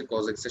পাশে হচ্ছে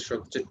cos x এর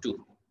সহগ হচ্ছে 2,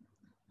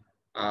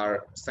 আর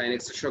sin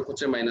x এর সহগ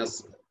হচ্ছে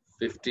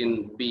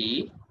 -15b,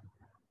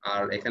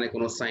 আর এখানে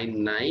কোনো সাইন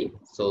নাই,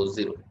 সো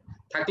 0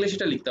 থাকলে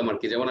সেটা লিখতাম আর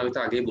কি। যেমন আমি তো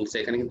আগেই বলছি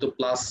এখানে কিন্তু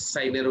প্লাস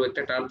সাইনেরও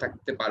একটা টার্ম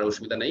থাকতে পারে,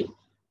 অসুবিধা নেই,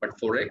 বাট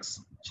 4x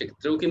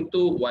সেক্ষেত্রেও কিন্তু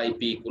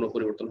yp কোনো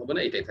পরিবর্তন হবে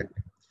না, এটাই থাকবে।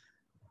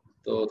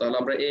 তো তাহলে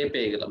আমরা a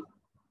পেয়ে গেলাম,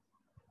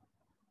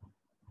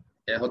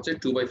 a হচ্ছে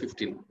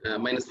 2/15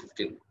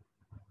 -15,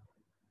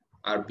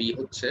 আর b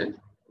হচ্ছে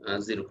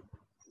 0।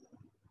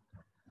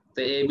 তো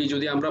a b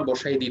যদি আমরা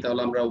বসাই দিই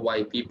তাহলে আমরা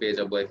yp পেয়ে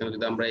যাব। এখানে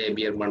যদি আমরা a b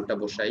এর মানটা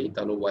বসাই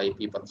তাহলে yp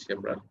পাচ্ছি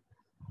আমরা,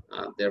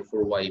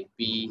 therefore yp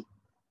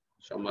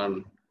সমান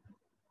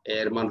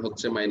এর মান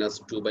হচ্ছে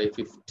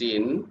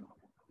 -2/15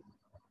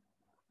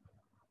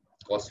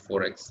 cos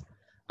 4x,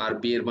 আর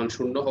b এর মান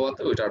 0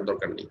 হওয়াতে ওইটা আর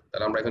দরকার নেই।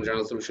 তাহলে আমরা এখন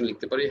জেনারেল সলিউশন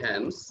লিখতে পারি,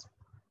 hence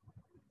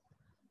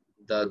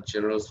the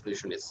general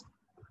solution is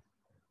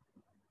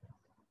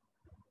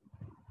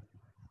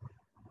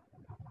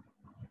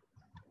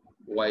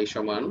y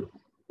সমান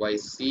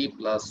yc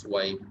plus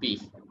yp।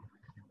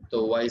 তো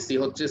yc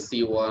হচ্ছে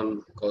c1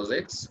 cos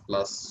x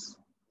plus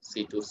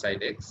c2 sin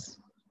x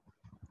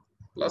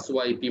plus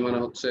yp মানে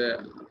হচ্ছে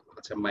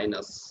আচ্ছা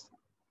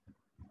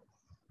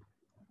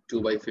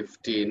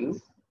 -2/15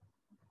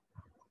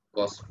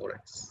 cos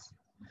 4x।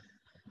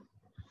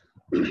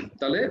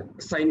 তাহলে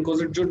sin cos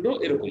এর জন্য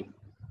এরকম।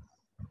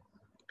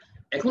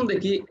 এখন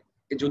দেখি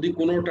যদি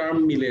কোনো টার্ম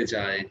মিলে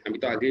যায়, আমি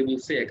তো আগেই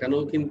বলছি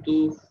এখানেও কিন্তু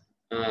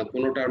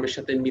কোনো টার্মের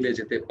সাথে মিলে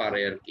যেতে পারে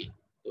আর কি।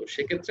 তো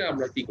সেক্ষেত্রে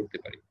আমরা কি করতে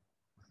পারি?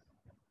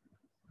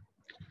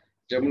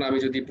 যেমন আমি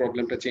যদি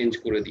প্রবলেমটা চেঞ্জ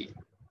করে দিই,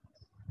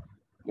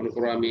 মনে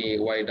করো আমি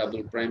y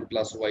double prime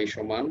plus y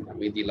সমান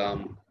আমি দিলাম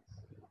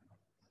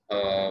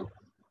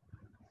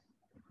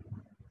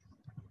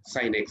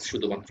sin x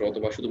শুধুমাত্র,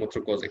 অথবা শুধুমাত্র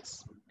cos x,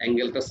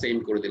 অ্যাঙ্গেলটা সেম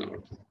করে দিলাম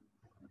আর কি।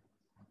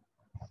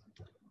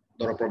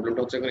 ধরো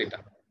প্রবলেমটা হচ্ছে এখন এটা,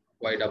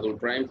 y double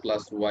prime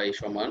plus y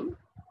সমান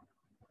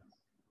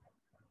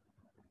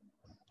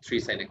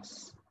 3 sin x।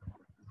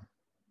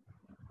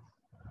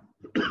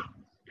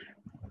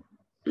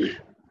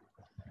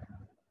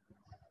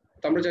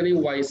 তো আমরা জানি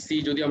yc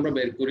যদি আমরা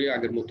বের করি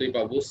আগের মতোই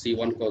পাবো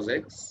c1 cos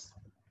x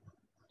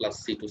plus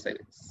c2 sin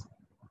x।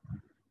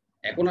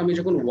 এখন আমি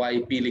যখন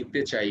yp লিখতে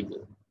চাইবো,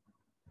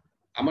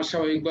 আমার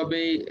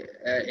স্বাভাবিকভাবেই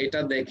এটা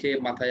দেখে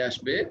মাথায়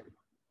আসবে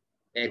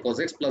a cos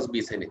x plus b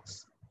sin x।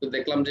 তো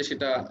দেখলাম যে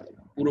সেটা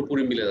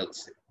পুরোপুরি মিলে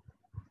যাচ্ছে,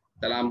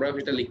 তাহলে আমরা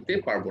এটা লিখতে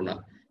পারবো না।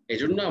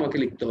 এজন্য আমাকে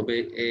লিখতে হবে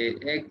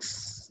ax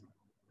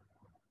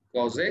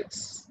cos x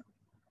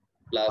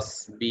plus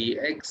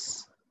bx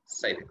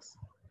sin x,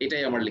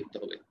 এটাই আমার লিখতে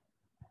হবে।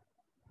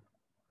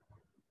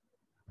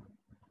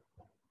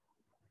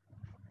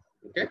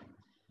 ওকে,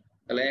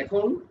 তাহলে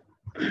এখন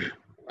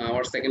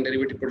আমার সেকেন্ড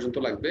ডেরিভেটিভ পর্যন্ত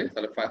লাগবে।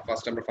 তাহলে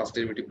ফার্স্ট আমরা ফার্স্ট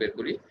ডেরিভেটিভ বের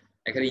করি।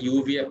 এখানে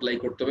uv অ্যাপ্লাই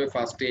করতে হবে।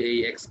 ফার্স্টে এই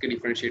x কে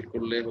ডিফারেন্সিয়েট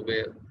করলে হবে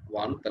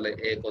 1, তাহলে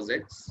a cos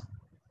x,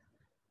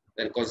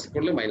 then cos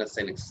করলে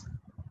 -sin x,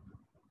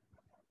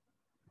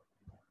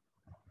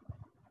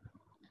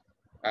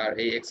 আর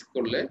এই x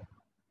করলে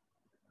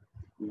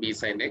b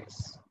sin x,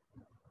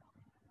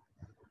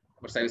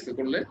 আর sin x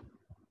করলে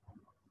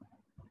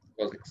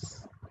cos x।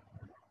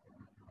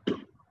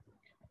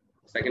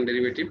 Second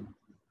derivative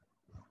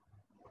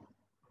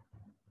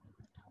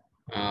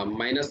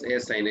 -a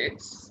sin x,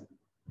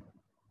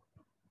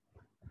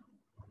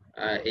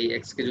 এই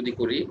x কে যদি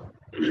করি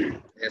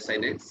a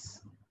sin x,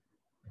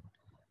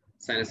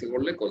 sin x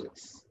করলে cos x,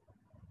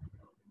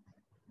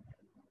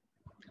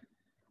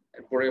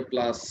 এরপরে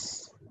প্লাস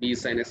b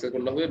sin x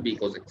করলে হবে b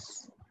cos x,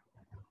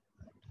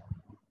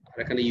 আর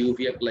এখানে uv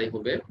অ্যাপ্লাই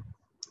হবে।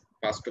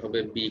 ফার্স্ট হবে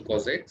b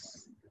cos x,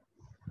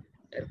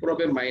 এরপর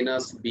হবে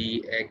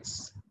 -bx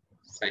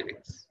sin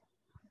x।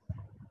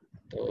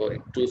 তো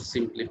একটু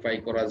সিম্পলিফাই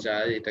করা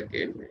যায়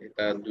এটাকে,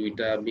 এটা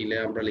দুইটা মিলে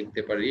আমরা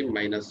লিখতে পারি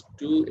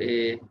 -2a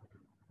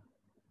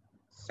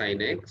sin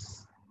x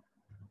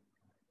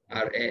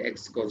আর ax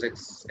cos x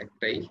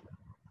একটাই,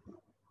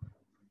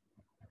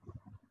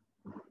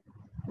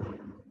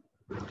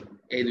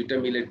 এই দুইটা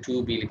মিলে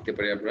 2b লিখতে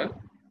পারি আমরা।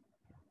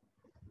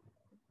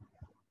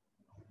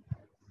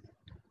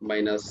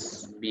 Minus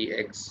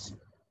bx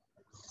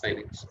sin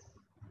x।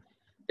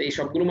 এই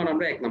সবগুলো মান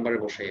আমরা 1 নম্বরে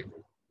বসাই দেব।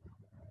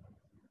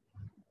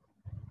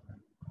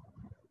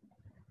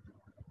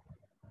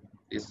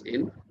 is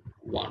in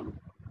 1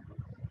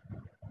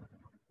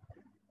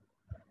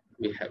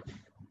 we have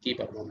কি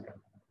পাবো আমরা,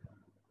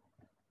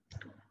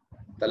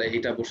 তাহলে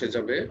এটা বসে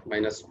যাবে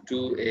minus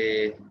 2a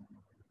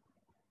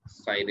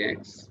sin x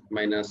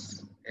minus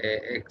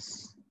ax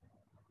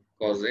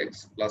cos x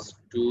plus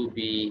 2b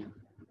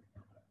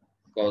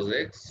cos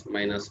x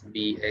minus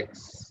bx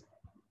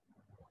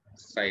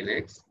sin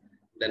x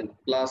then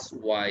plus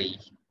y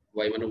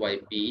মানে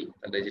yp,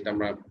 তাহলে যেটা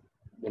আমরা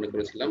মনে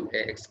করেছিলাম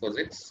ax cos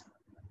x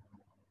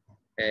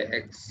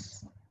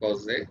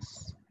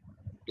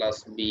plus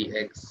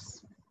bx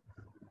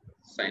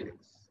sin x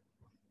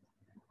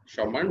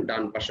সমান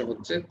ডান পাশে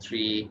হচ্ছে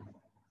 3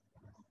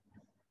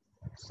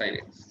 sin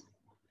x।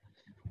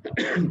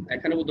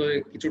 এখানে বোধহয়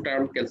কিছু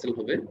টার্ম ক্যান্সেল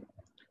হবে,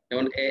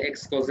 যেমন ax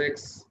cos x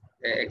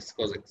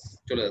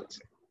চলে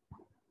যাচ্ছে,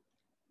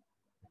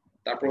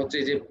 তারপর হচ্ছে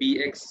এই যে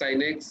bx sin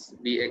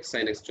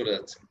x চলে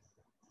যাচ্ছে।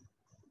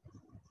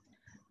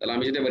 তাহলে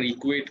আমি যদি আবার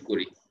ইকুয়েট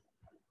করি,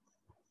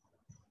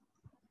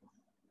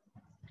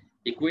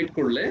 ইকুয়েট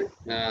করলে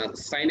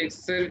sin x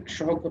এর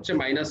সহগ হচ্ছে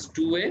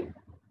 -2a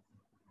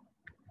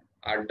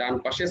আর ডান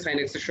পাশে sin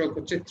x এর সহগ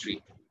হচ্ছে 3।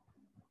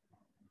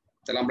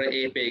 তাহলে আমরা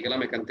a পেয়ে গেলাম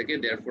এখান থেকে,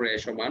 therefore a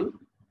সমান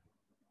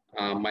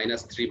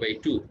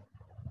 -3/2।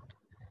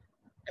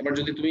 এবার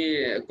যদি তুমি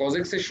cos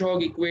x এর সহগ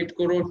ইকুয়েট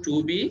করো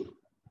 2b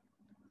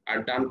আর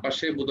ডান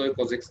পাশে বোধহয়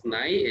cos x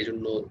নাই,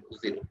 এজন্য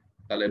 0,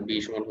 তাহলে b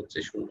সমান হচ্ছে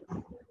 0।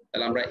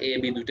 তাহলে আমরা a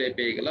b দুটাই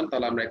পেয়ে গেলাম,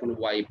 তাহলে আমরা এখন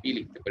yp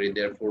লিখতে পারি,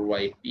 therefore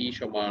yp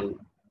সমান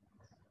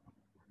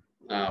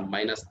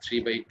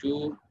 -3/2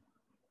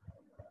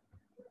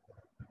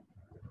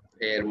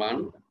 এর মান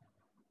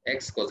x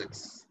cos x।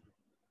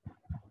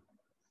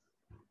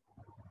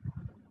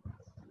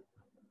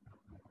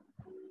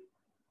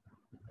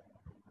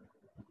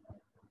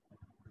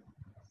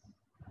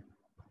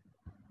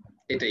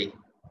 এটাই,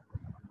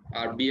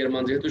 আর b এর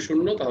মান যেহেতু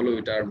 0 তাহলে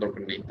ওইটা আর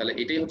দরকার নেই। তাহলে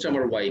এটাই হচ্ছে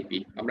আমার yp।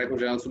 আমরা এখন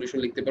জেনারেল সলিউশন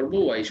লিখতে পারবো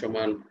y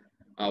সমান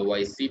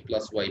yc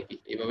প্লাস yp,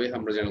 এইভাবে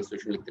আমরা জেনারেল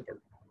সলিউশন লিখতে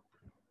পারবো।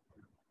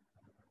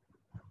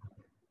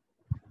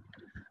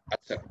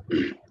 আচ্ছা,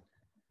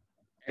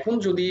 এখন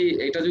যদি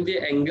এটা যদি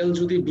অ্যাঙ্গেল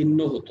যদি ভিন্ন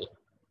হতো,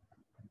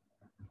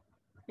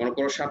 মনে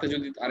করো সাথে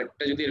যদি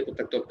আরেকটা যদি এরকম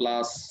থাকতো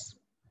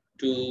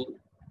 +2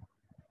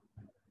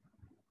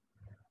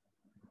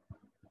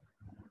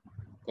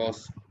 cos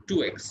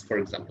 2x ফর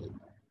এক্সাম্পল,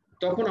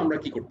 তখন আমরা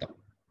কি করতাম?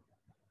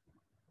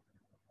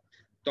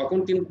 তখন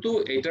কিন্তু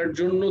এটার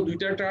জন্য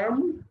দুইটা টার্ম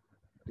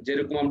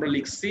যেরকম আমরা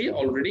লিখছি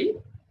অলরেডি,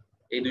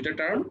 এই দুইটা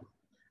টার্ম,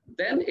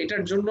 দেন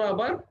এটার জন্য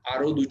আবার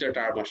আরো দুইটা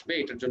টার্ম আসবে।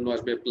 এটার জন্য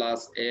আসবে প্লাস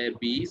a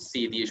b c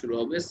দিয়ে শুরু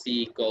হবে, c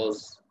cos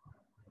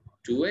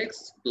 2x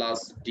plus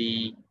d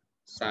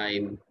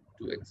sin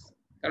 2x,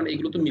 কারণ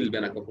এগুলো তো মিলবে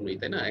না কখনোই,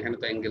 তাই না? এখানে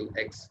তো অ্যাঙ্গেল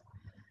x,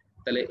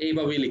 তাহলে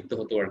এইভাবেই লিখতে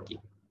হতো আর কি।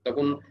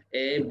 তখন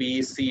a b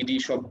c d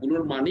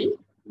সবগুলোর মানই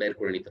বের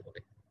করে নিতে হবে।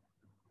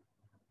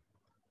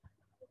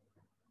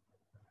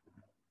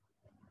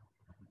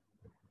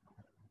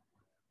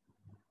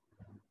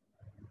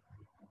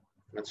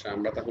 আচ্ছা,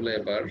 আমরা তাহলে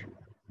এবার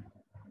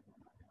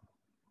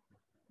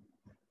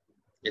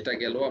এটা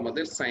গেল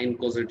আমাদের সাইন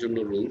কজ এর জন্য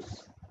রুলস,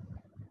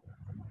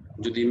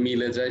 যদি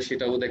মিলে যায়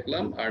সেটাও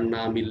দেখলাম, আর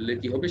না মিললে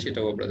কি হবে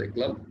সেটাও আমরা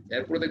দেখলাম।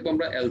 এরপরে দেখবো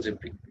আমরা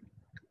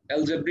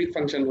অ্যালজেব্রিক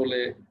ফাংশন হলে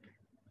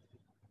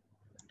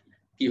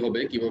কি হবে,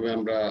 কিভাবে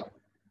আমরা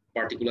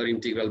পার্টিকুলার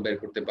ইন্টিগ্রাল বের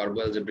করতে পারবো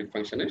অ্যালজেব্রিক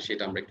ফাংশনের,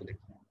 সেটা আমরা একটু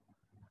দেখব।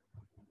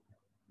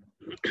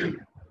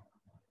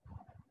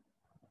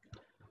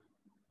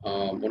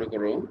 মনে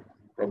করো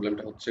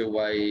প্রবলেমটা হচ্ছে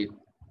y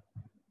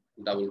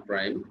double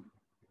prime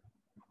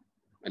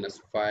minus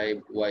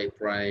 5y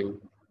prime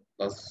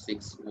plus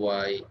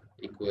 6y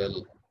equal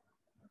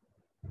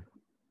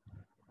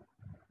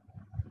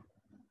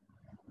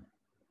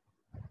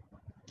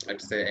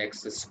let's say x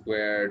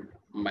squared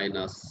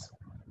minus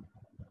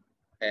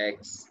x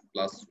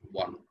plus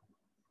 1।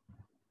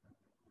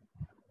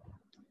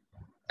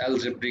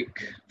 algebraic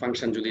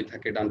function যদি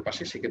থাকে ডান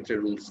পাশে, সেক্ষেত্রে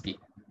রুলস কি?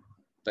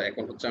 তো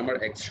এখন হচ্ছে আমার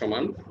x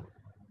সমান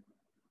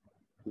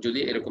যদি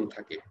এরকম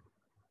থাকে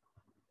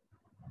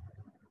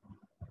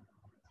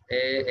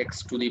ax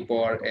to the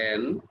power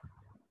n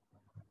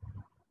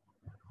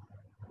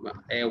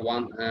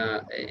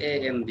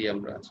an দিয়ে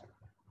আমরা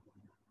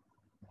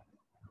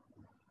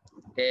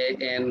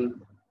an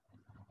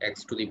x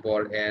to the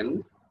power n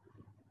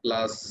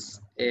plus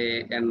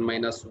an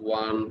minus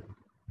 1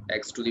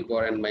 x to the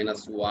power n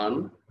minus 1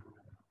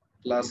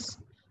 plus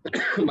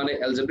মানে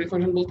অ্যালজেব্রিক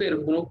ফাংশন বলতে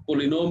এরকম কোনো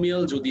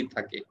পলিনোমিয়াল যদি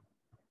থাকে,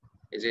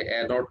 এই যে a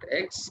dot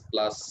x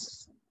plus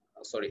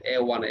sorry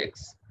a1x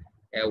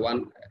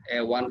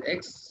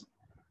a1x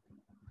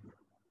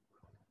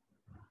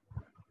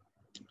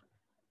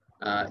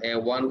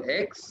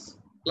a1x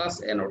plus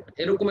a naught,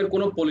 এরকমের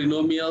কোনো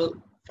পলিনোমিয়াল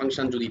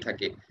ফাংশন যদি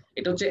থাকে,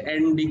 এটা হচ্ছে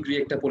n ডিগ্রি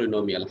একটা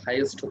পলিনোমিয়াল,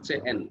 হাইয়েস্ট হচ্ছে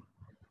n,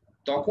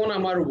 তখন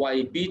আমার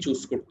yp চুজ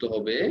করতে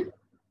হবে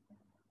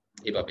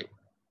এভাবে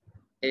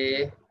a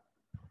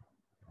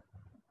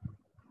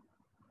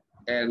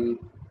n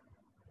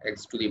x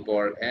to the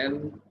power n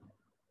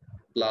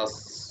plus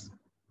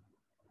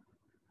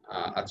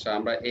আচ্ছা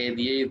আমরা a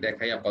দিয়েই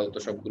দেখাই আপাতত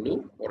সবগুলো,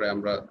 পরে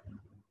আমরা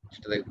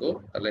সেটা দেখবো।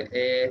 তাহলে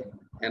a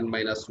n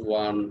minus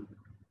 1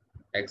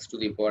 x to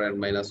the power n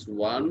minus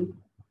 1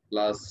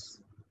 plus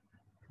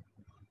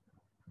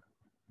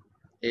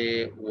a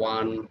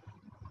 1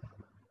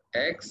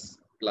 x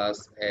plus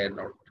a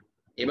naught,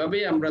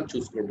 এভাবেই আমরা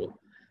চুজ করব।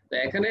 তো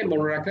এখানে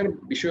মনে রাখার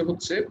বিষয়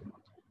হচ্ছে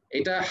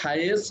এটা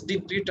হাইয়েস্ট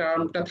ডিগ্রি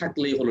টার্মটা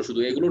থাকলেই হলো,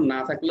 শুধু এগুলো না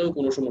থাকলেও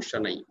কোনো সমস্যা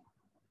নাই।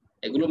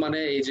 এগুলো মানে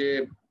এই যে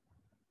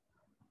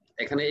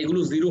এখানে এগুলো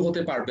জিরো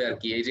হতে পারবে আর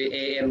কি, এই যে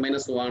a n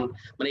minus 1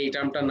 মানে এই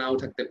টার্মটা নাও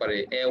থাকতে পারে,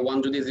 a 1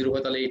 যদি জিরো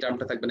হয় তাহলে এই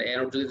টার্মটা থাকবে না, a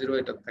naught যদি জিরো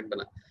এটা থাকবে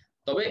না,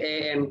 তবে a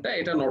n টা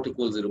এটা নট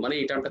ইকুয়াল জিরো মানে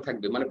এই টার্মটা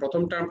থাকবে, মানে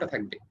প্রথম টার্মটা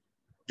থাকবে।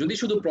 যদি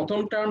শুধু প্রথম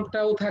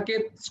টার্মটাও থাকে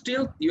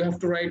still you have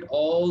to right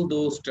all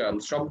those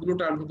terms, সবগুলো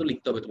টার্ম কিন্তু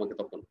লিখতে হবে তোমাকে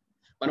তখন।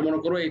 মানে মনে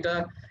করো এটা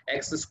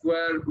x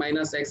square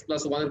minus x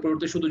plus 1 এর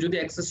পরিবর্তে শুধু যদি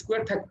x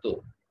স্কয়ার থাকতো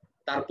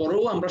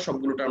তারপরেও আমরা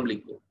সবগুলো টার্ম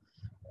লিখবো,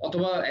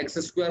 অথবা x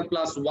স্কয়ার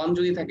প্লাস 1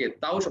 যদি থাকে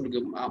তাও সব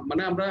লিখবো,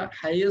 মানে আমরা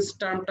হাইয়েস্ট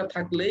টার্মটা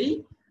থাকলেই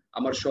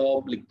আমার সব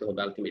লিখতে হবে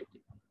আলটিমেটলি।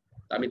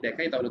 আমি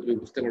দেখাই তাহলে তুমি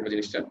বুঝতে পারবে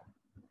জিনিসটা।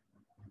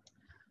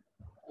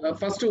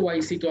 ফার্স্টে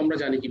yc তো আমরা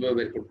জানি কিভাবে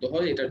বের করতে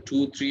হয়, এটা 2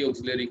 3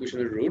 অক্সিলারি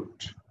ইকুয়েশনের রুট,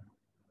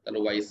 তাহলে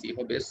yc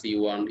হবে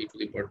c1 e to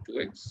the power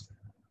 2x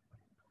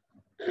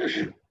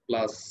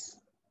plus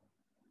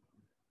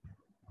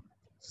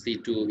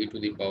c2 e to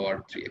the power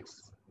 3x।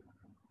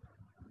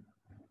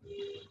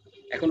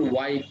 এখন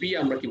yp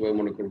আমরা কিভাবে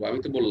মনে করব, আমি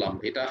তো বললাম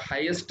এটা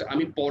হাইয়েস্ট,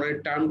 আমি পরের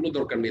টার্মগুলো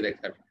দরকার নেই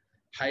দেখার,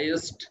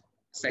 highest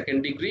second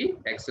degree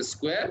x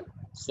square,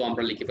 so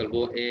আমরা লিখে ফেলবো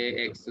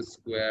ax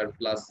square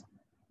plus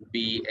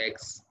bx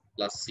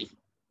plus c।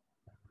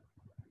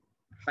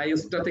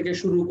 হাইয়েস্টটা থেকে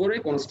শুরু করে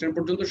কনস্ট্যান্ট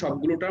পর্যন্ত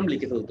সবগুলো টার্ম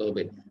লিখে ফেলতে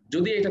হবে।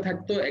 যদি এটা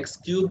থাকতো x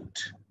কিউবড,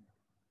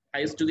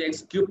 হাইয়েস্ট যদি x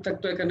কিউব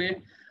থাকতো এখানে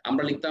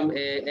আমরা লিখতাম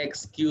ax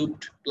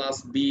cubed plus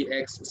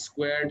bx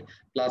squared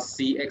plus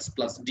cx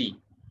plus d।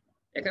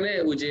 এখানে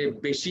ওই যে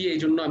বেশি এই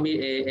জন্য আমি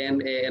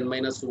an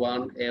minus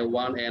 1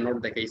 a1 a naught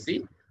দেখাইছি,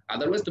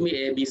 আদারওয়াইজ তুমি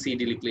a b c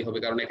d লিখলেই হবে,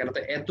 কারণ এখানে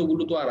তো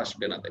এতগুলো তো আর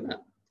আসবে না, তাই না?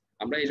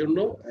 আমরা এই জন্য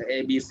a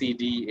b c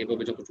d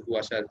এভাবে যতটুকু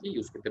আসে আর কি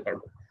ইউজ করতে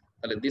পারবো।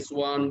 তাহলে this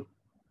one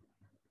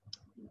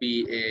be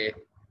a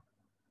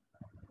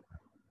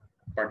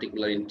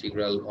particular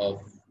integral of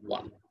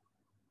 1,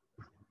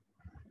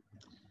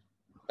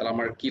 তাহলে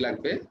আমার কি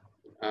লাগবে,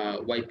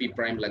 yp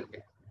প্রাইম লাগবে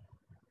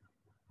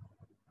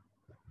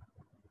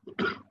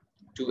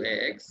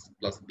 2ax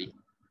plus b,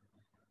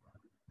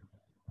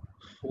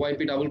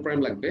 yp double prime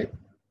লাগবে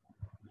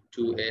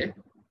 2a।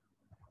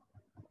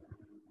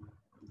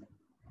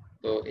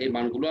 তো এই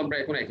মানগুলো আমরা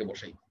এখন একে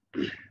বসাই।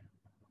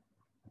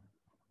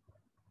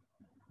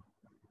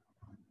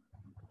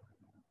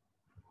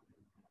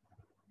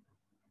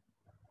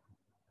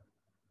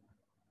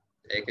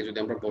 একে যদি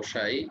আমরা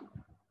বসাই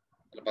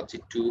তাহলে পাচ্ছি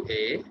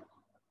 2a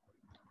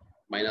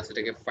মাইনাস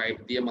এটাকে 5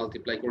 দিয়ে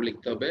মাল্টিপ্লাই করে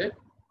লিখতে হবে,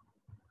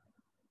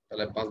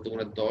 তাহলে 5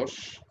 দুগুণে 10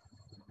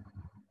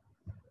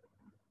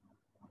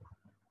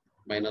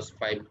 মাইনাস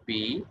 5b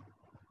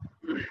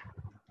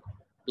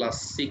প্লাস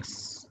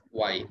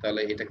 6y,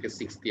 তাহলে এটাকে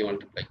 6 দিয়ে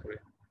মাল্টিপ্লাই করে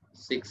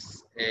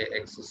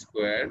 6ax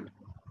squared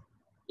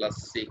plus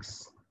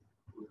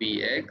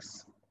 6bx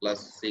plus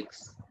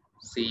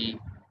 6c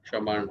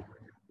সমান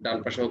ডান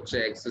পাশে হচ্ছে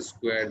x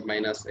squared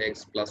minus x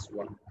plus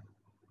 1।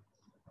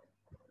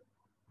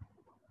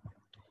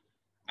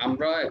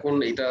 আমরা এখন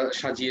এটা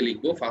সাজিয়ে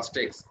লিখবো, ফার্স্ট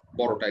x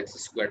বড়টা x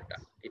স্কয়ারটা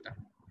এটা,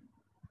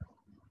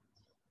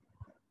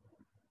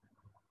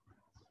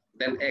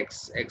 দেন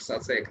x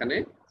আছে এখানে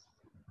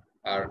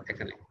আর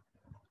এখানে,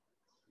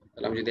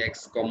 তাহলে আমি যদি x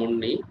কমন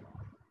নিই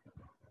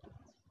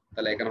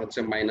তাহলে এখানে হচ্ছে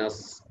minus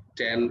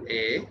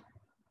 10a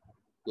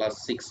plus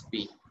 6b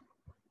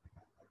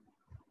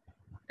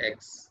x,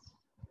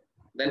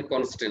 দেন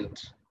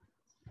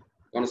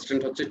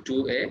কনস্ট্যান্ট হচ্ছে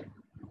 2a,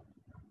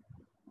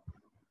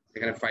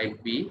 এখানে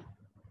 5b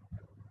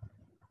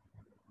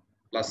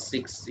প্লাস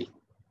 6c।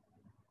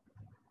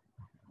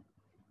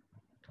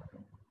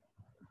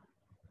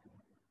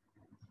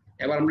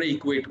 এবার আমরা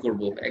ইকুয়েট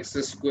করব, x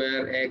স্কয়ার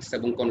x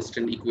এবং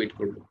কনস্ট্যান্ট ইকুয়েট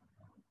করব।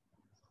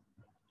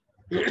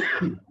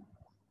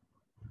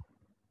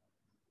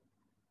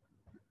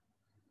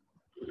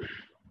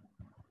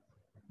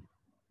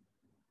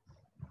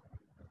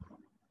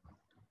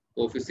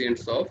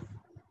 coefficients of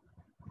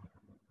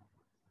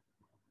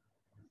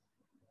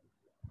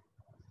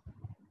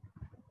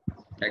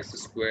x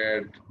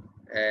squared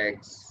x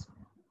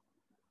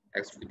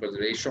x to the power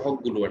 0 এই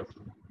সহগগুলো আর কি।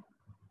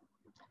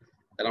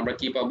 তাহলে আমরা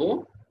কি পাবো,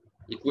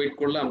 ইকুয়েট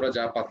করলে আমরা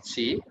যা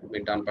পাচ্ছি আমি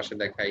ডান পাশে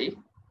দেখাই,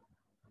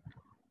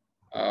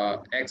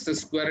 x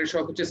স্কয়ারের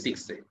সহগ হচ্ছে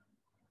 6a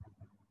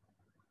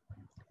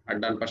আর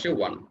ডান পাশে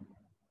 1,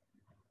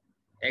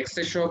 x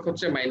এর সহগ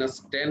হচ্ছে মাইনাস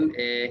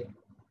 10a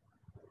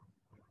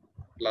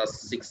প্লাস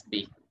 6b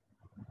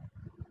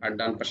আর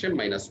ডান পাশে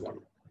মাইনাস 1,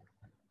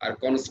 আর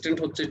কনস্ট্যান্ট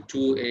হচ্ছে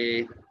 2a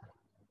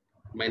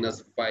minus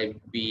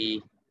 5b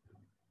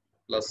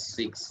plus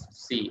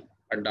 6c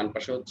আর ডান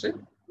পাশে হচ্ছে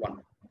 1।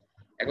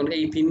 এখন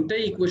এই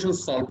তিনটাই ইকুয়েশন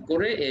সলভ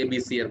করে এ বি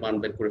সি এর মান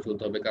বের করে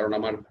ফেলতে হবে, কারণ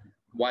আমার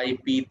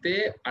yp তে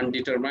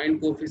আনডিটারমাইন্ড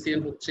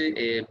কোএফিসিয়েন্ট হচ্ছে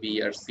এ বি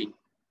আর সি।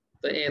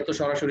 তো এ তো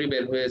সরাসরি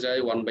বের হয়ে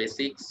যায়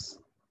 1/6,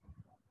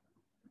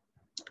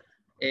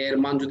 এর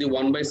মান যদি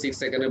 1/6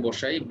 এখানে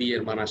বসাই বি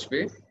এর মান আসবে,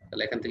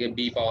 তাহলে এখান থেকে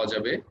বি পাওয়া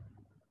যাবে।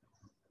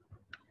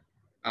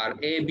 আর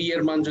এ বি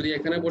এর মান যদি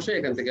এখানে বসে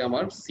এখান থেকে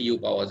আমার সিইউ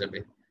পাওয়া যাবে।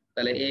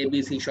 তাহলে এ বি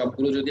সি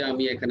সবগুলো যদি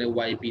আমি এখানে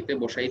yp তে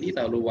বসাই দিই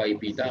তাহলে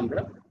yp টা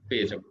আমরা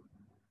পেয়ে যাব।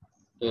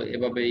 তো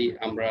এভাবেই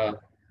আমরা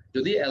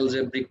যদি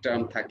অ্যালজেব্রিক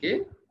টার্ম থাকে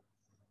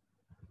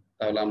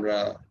তাহলে আমরা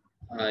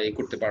এই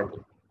করতে পারবো।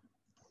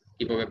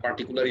 কিভাবে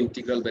পার্টিকুলার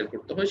ইন্টিগ্রাল বের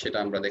করতে হয় সেটা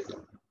আমরা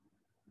দেখলাম।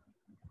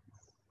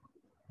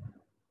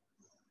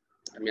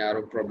 আমি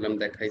আরো প্রবলেম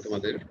দেখাই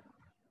তোমাদের।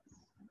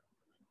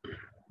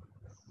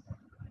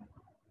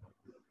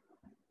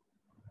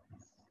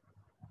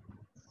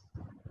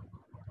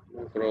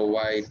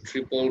 y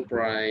triple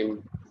prime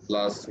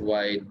plus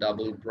y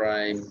double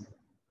prime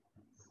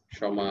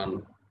সমান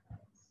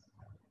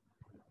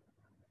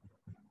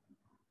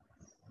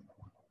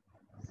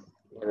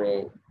ধরো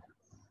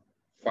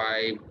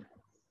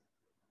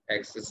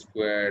 5x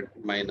square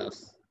minus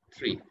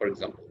 3 for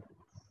example.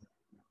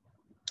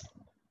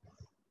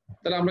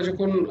 তাহলে আমরা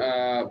যখন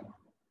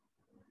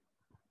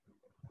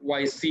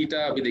yc টা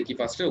আমি দেখি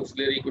ফার্স্টে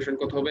অক্সিলারি ইকুয়েশন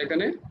কত হবে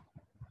এখানে।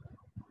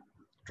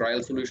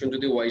 ট্রায়াল সলিউশন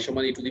যদি y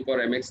সমান e to the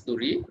power mx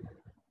ধরি,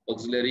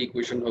 অক্সিলারি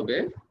ইকুয়েশন হবে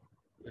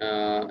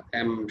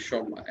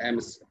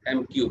m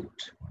cubed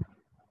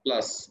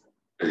plus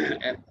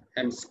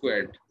m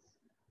squared.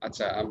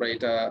 আচ্ছা আমরা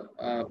এটা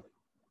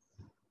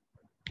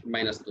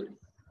মাইনাস ধরি,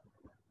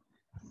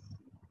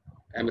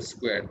 m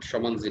স্কোয়ারড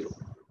সমান 0।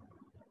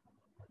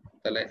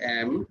 তাহলে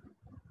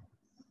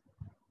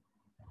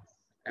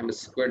m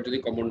স্কোয়ারড যদি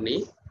কমন নিই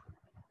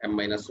m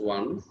মাইনাস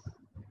 1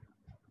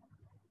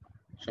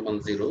 সমান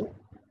 0,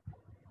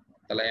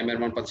 তাহলে m এর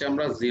মান পাচ্ছি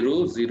আমরা 0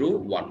 0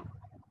 1।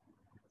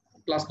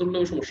 প্লাস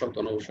ধরলেও সমস্যা হতো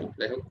না অবশ্য,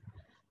 যাই হোক।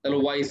 তাহলে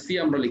yc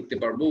আমরা লিখতে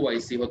পারবো,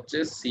 yc হচ্ছে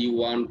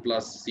c1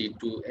 plus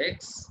c2x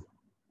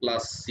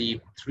plus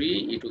c3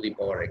 e to the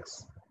power x।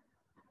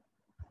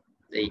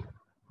 এই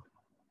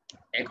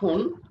এখন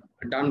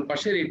ডান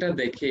পাশের এটা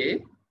দেখে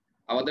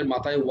আমাদের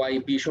মাথায়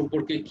yp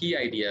সম্পর্কে কি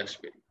আইডিয়া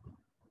আসবে?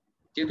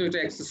 যেহেতু এটা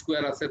x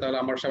স্কোয়ার আছে তাহলে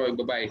আমার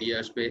স্বাভাবিকভাবে আইডিয়া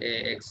আসবে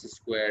ax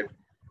square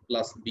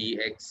plus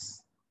bx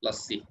plus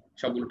c,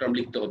 সবগুলো টার্ম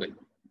লিখতে হবে।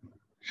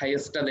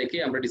 হাইয়েস্টটা দেখে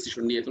আমরা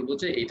ডিসিশন নিয়ে ফেলবো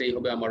যে এটাই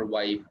হবে আমার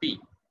yp।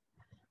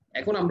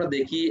 এখন আমরা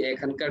দেখি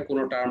এখানকার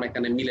কোনো টার্ম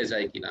এখানে মিলে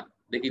যায় কিনা।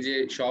 দেখি যে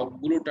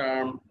সবগুলো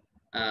টার্ম,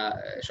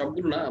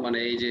 সবগুলো না মানে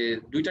এই যে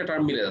দুইটা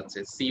টার্ম মিলে যাচ্ছে,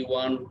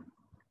 c1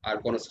 আর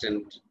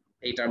কনস্ট্যান্ট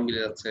এই টার্ম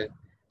মিলে যাচ্ছে,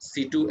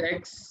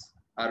 c2x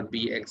আর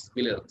bx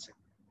মিলে যাচ্ছে,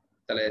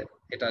 তাহলে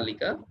এটা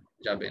লেখা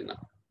যাবে না।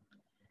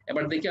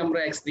 এবার দেখি আমরা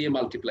x দিয়ে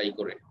মাল্টিপ্লাই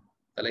করে,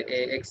 তাহলে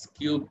ax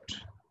cubed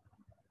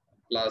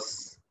plus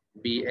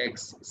bx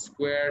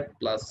square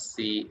plus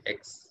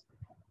cx।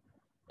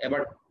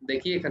 এবার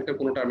দেখি এখানকার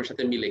কোনো টার্মের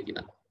সাথে মিলে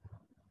কিনা।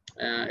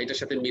 এটার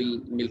সাথে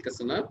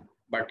মিলতেছে না,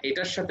 বাট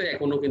এটার সাথে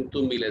এখনো কিন্তু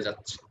মিলে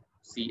যাচ্ছে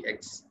cx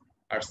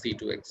আর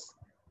c2x।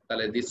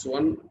 তাহলে this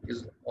one is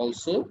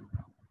also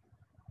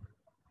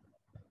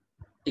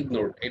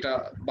ignored, এটা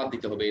বাদ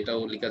দিতে হবে,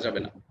 এটাও লেখা যাবে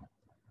না।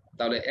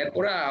 তাহলে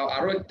এরপরে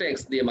আরো একটা x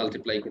দিয়ে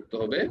মাল্টিপ্লাই করতে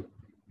হবে,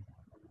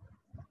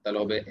 তাহলে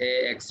হবে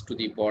ax to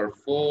the power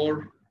 4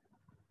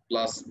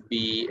 plus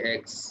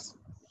bx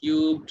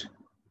cubed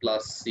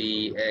plus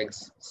cx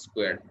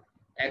square.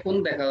 এখন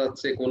দেখা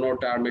যাচ্ছে কোনো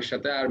টার্মের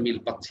সাথে আর মিল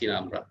পাচ্ছি না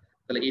আমরা,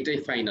 তাহলে এটাই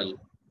final,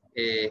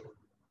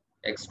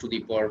 ax to the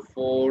power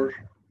 4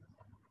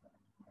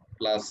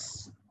 plus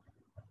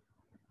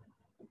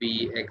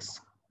bx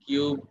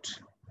cubed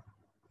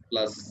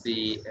plus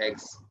cx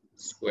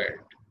square.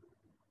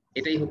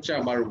 এটাই হচ্ছে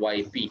আমার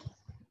yp।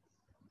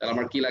 তাহলে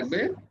আমার কি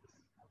লাগবে?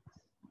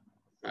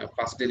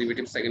 First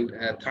derivative, second,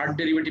 third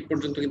derivative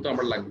পর্যন্ত কিন্তু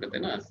আমার লাগবে,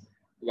 তাই না?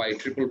 y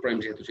ট্রিপল প্রাইম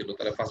যেহেতু ছিল,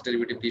 তাহলে ফার্স্ট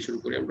ডেরিভেটিভ দিয়ে শুরু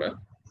করি আমরা।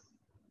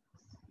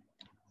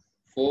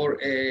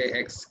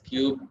 4ax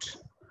cubed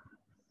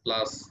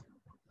plus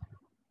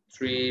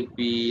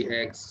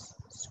 3bx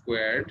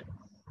squared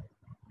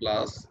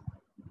plus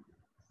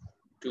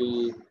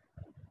 2cx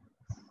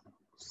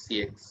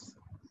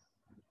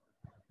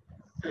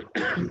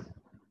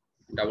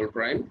double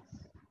prime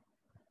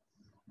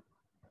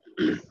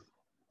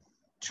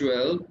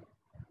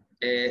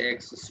 12ax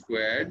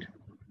squared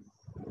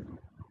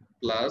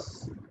plus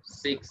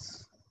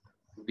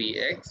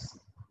 6bx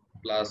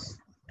plus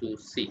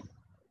 2c।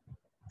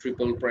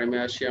 Triple প্রাইমে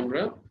আসি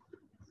আমরা,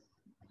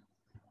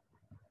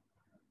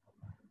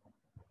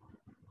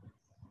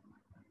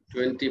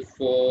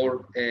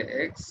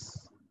 24ax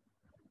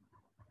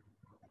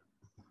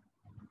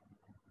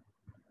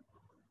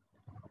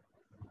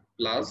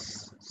প্লাস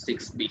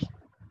 6b।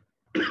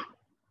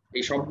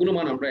 এই সবগুলো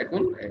মান আমরা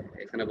এখন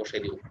এখানে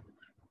বসাই দিব।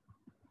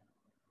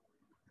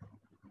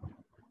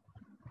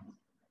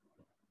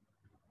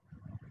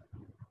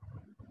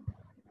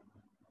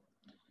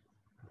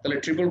 তাহলে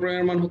ট্রিপল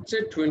প্রাইমের মান হচ্ছে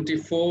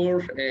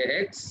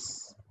 24ax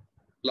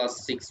plus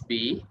 6b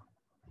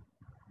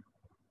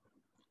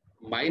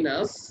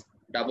minus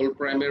double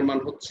প্রাইমের মান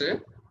হচ্ছে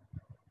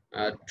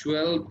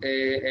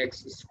 12ax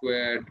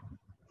squared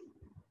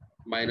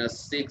minus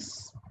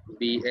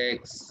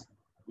 6bx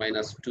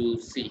minus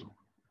 2c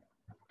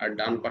আর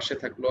ডান পাশে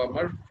থাকলো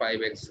আমার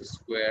 5x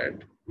স্কয়ার্ড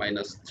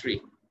minus 3।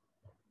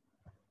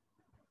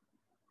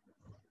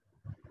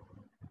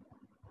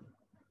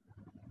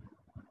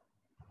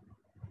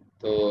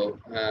 তো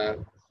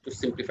একটু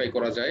সিম্পলিফাই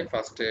করা যায়।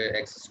 ফার্স্টে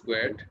x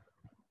স্কয়ার্ড,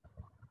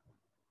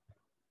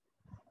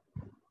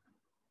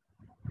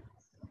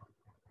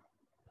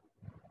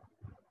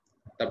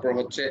 তারপর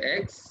হচ্ছে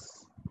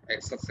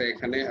x আছে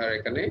এখানে আর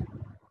এখানে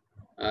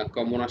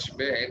কমন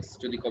আসবে x,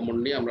 যদি কমন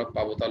নিয়ে আমরা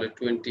পাবো তাহলে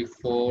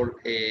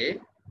 24a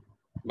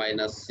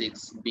minus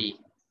 6b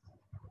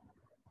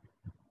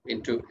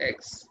into x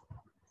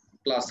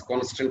plus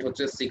constant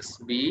হচ্ছে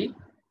 6b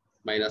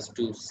minus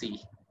 2c,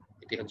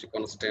 এটি হচ্ছে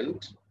constant,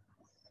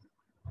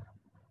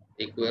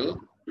 equal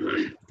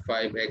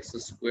 5x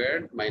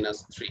squared minus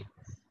 3।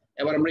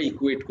 এবার আমরা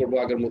ইকুয়েট করব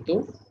আগের মতো।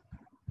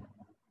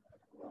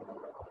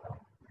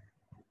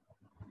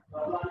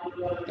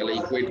 তাহলে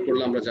ইকুয়েট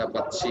করলে আমরা যা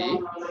পাচ্ছি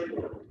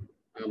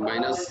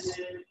minus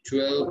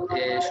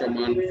 12a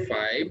সমান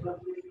 5,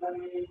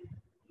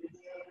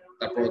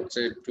 তারপর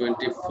হচ্ছে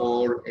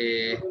 24a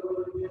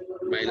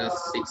minus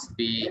 6b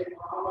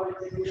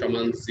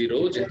সমান 0,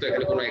 যেহেতু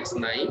এখানে কোনো x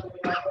নাই।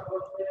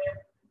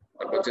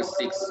 তারপর হচ্ছে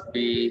 6b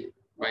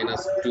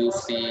minus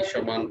 2c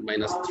সমান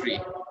minus 3।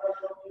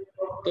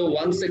 তো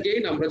ওয়ান্স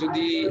अगेन আমরা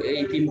যদি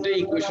এই তিনটে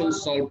ইকুয়েশন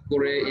সলভ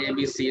করে a b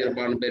c এর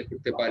মান বের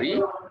করতে পারি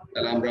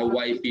তাহলে আমরা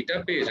yp টা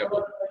পেয়ে যাব,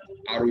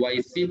 আর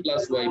yc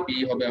plus yp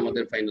হবে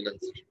আমাদের ফাইনাল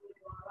অ্যানসার।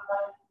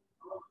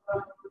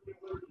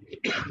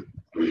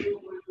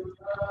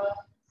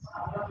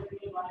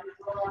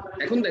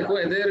 এখন দেখো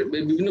এদের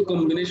বিভিন্ন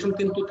কম্বিনেশন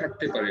কিন্তু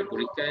থাকতে পারে,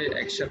 পরীক্ষায়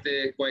একসাথে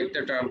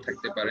কয়েকটা টার্ম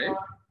থাকতে পারে।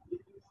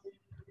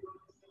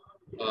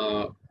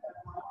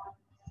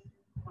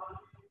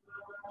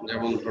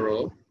 যেমন ধরো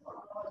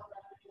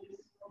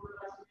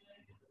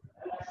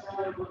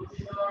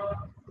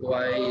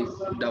y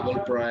double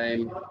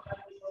prime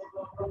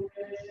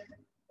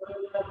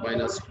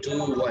minus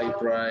 2y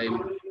prime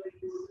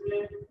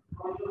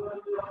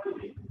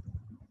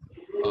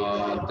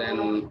then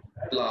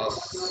plus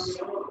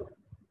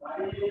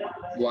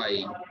y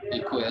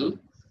equal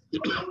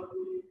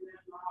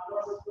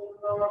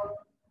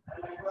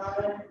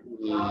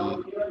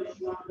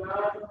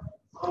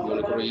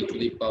মনে করো e to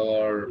the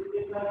power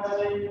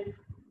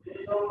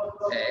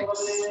x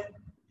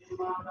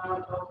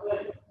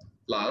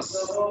plus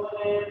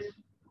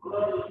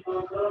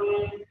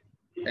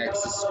x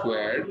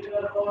squared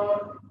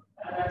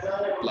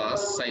plus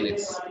sin x,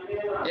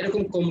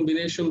 এরকম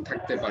কম্বিনেশন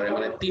থাকতে পারে।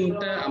 মানে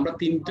আমরা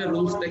তিনটা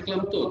রুলস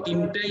দেখলাম, তো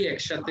তিনটাই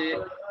একসাথে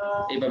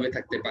এইভাবে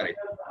থাকতে পারে।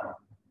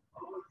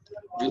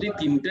 যদি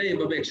তিনটাই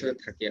এভাবে একসাথে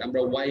থাকে আমরা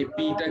yp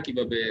টা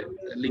কিভাবে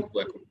লিখবো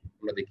এখন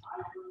আমরা দেখি।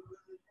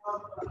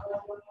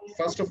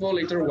 ফার্স্ট অফ অল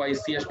এটার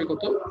yc আসবে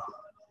কত,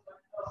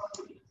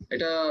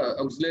 এটা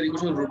অক্সিলারি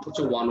ইকুয়েশন রুট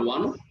হচ্ছে 1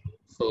 1,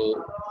 সো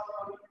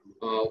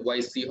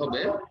yc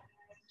হবে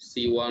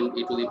c1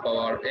 e to the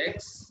power x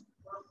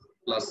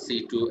plus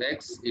c2x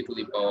e to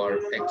the power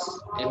x,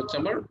 এই হচ্ছে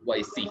আমার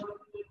yc।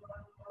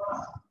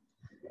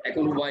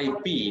 এখন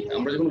yp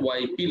আমরা যখন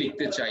yp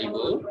লিখতে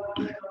চাইবো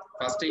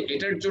ফার্স্টে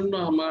এটার জন্য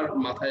আমার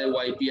মাথায়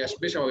yp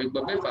আসবে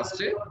স্বাভাবিকভাবে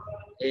ফার্স্টে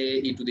a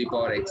e to the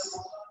power x,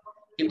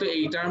 কিন্তু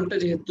এই টার্মটা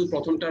যেহেতু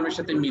প্রথম টার্মের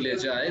সাথে মিলে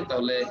যায়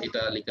তাহলে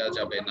এটা লেখা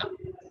যাবে না।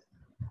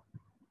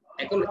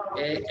 এখন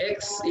x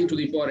e to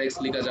the power x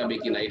লেখা যাবে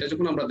কিনা এটা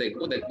যখন আমরা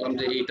দেখলাম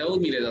যে এটাও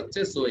মিলে যাচ্ছে,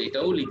 সো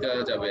এটাও লেখা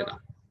যাবে না,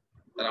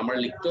 তাহলে আমরা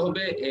লিখতে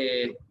হবে a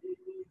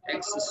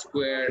x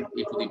squared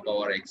e to the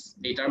power x,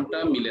 এই টার্মটা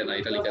মিলে না,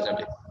 এটা লেখা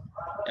যাবে।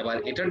 এবার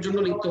এটার জন্য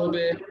লিখতে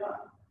হবে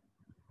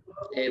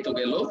a তো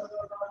গেল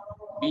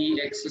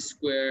bx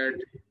squared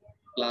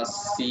plus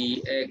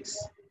cx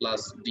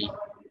plus d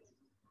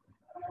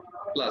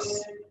plus,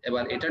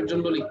 এবার এটার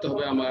জন্য লিখতে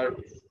হবে আমার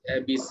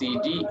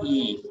abcd e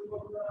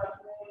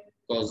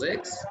cos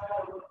x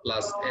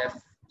plus f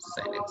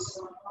sin x।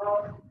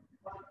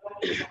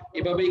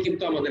 এভাবেই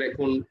কিন্তু আমাদের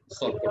এখন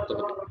সলভ করতে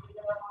হবে।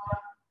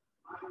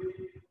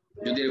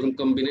 যদি এরকম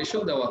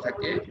কম্বিনেশন দেওয়া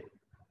থাকে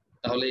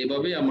তাহলে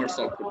এইভাবেই আমার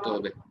সলভ করতে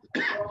হবে।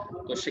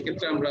 তো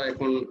সেক্ষেত্রে আমরা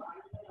এখন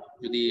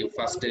যদি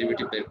ফার্স্ট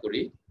ডেরিভেটিভ বের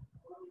করি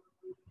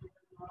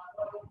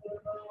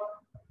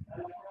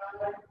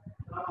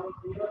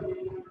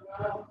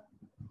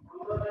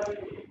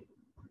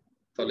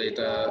তাহলে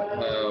এটা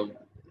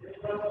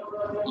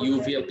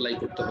uv অ্যাপ্লাই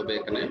করতে হবে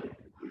এখানে,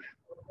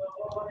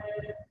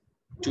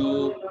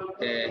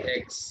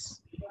 2ax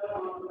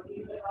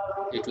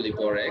e to the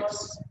power x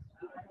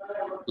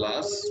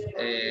plus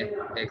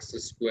ax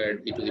squared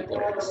e to the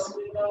power x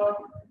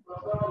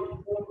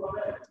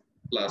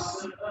plus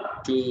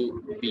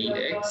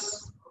 2bx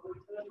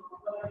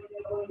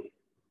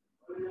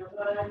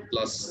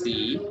plus c,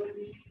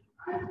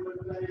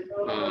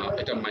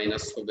 এটা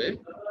মাইনাস হবে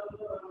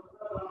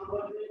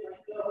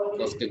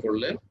cos কে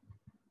করলে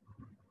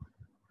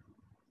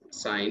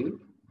sin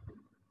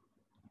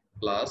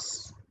প্লাস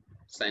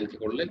sin কে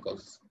করলে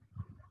cos।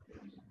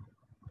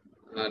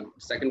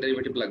 সেকেন্ড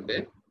ডেরিভেটিভ লাগবে,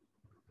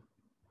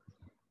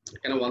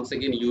 এখানে ওয়ান্স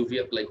এগেইন ইউভি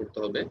অ্যাপ্লাই করতে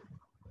হবে,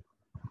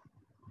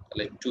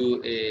 তাহলে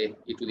 2a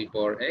e to the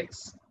power x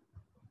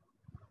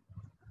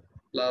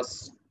plus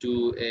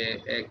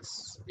 2ax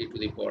e to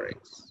the power x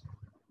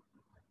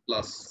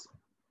plus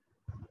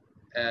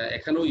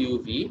এখানেও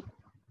ইউভি,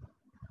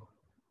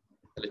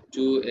 তাহলে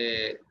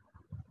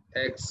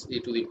 2ax e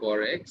to the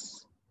power x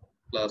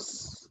plus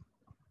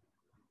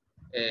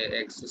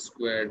ax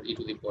squared e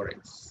to the power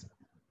x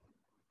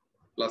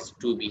plus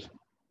 2b,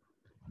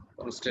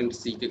 constant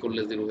c কে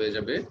করলে 0 হয়ে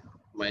যাবে,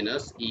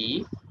 minus e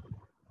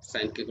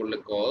sin কে করলে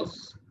cos,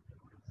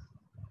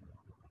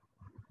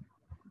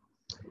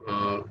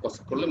 cos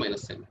করলে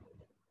minus sin।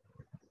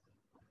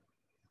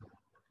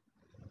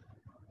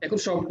 এখন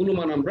সবগুলো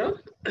মান আমরা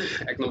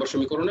এক নম্বর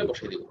সমীকরণে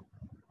বসিয়ে দিব,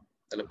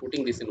 তাহলে পুটিং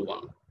দিস ইন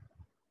 1,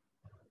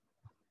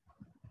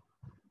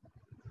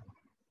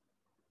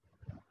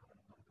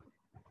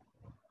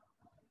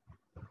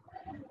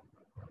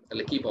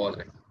 তাহলে কি পাওয়া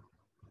যায়?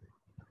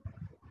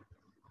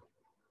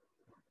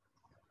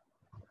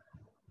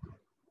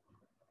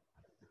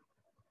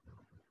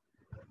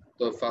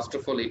 তো ফার্স্ট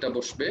অফ অল এটা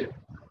বসবে।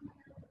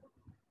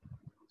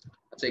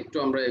 আচ্ছা একটু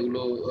আমরা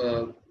এগুলো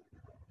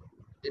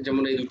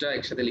যেমন এই দুটা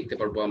একসাথে লিখতে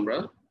পারবো আমরা,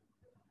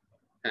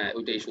 হ্যাঁ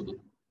ওইটাই শুধু,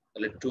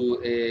 তাহলে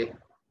 2a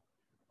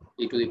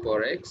e to the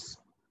power x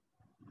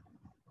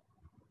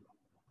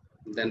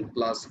then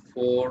plus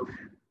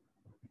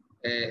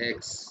 4ax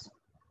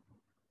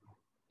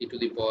e to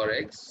the power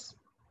x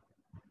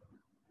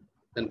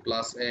then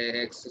plus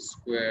ax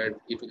squared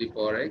e to the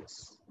power x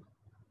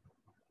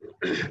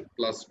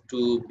plus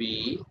 2b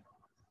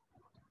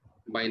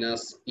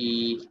minus e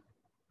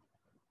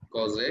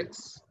cos x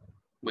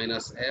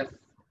minus f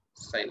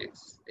sin x,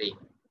 এই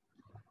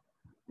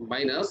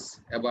minus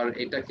এবার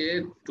এটাকে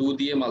 2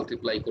 দিয়ে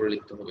multiply করে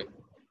লিখতে হবে,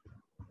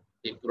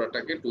 এই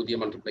পুরাটাকে 2 দিয়ে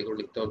multiply করে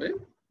লিখতে হবে,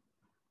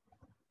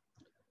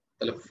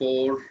 তাহলে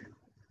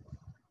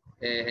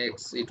 4ax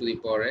e to the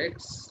power x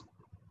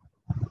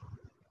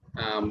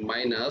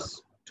minus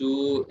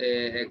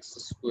 2ax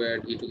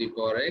squared e to the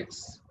power x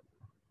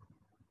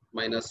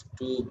minus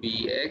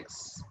 2bx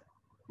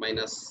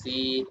minus c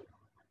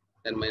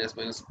and minus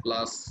minus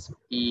plus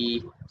e,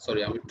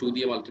 sorry আমি 2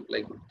 দিয়ে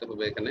মাল্টিপ্লাই করতে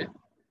হবে এখানে,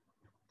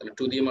 তাহলে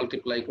 2 দিয়ে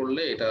মাল্টিপ্লাই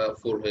করলে এটা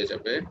 4 হয়ে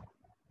যাবে,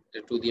 এটা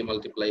 2 দিয়ে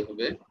মাল্টিপ্লাই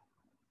হবে,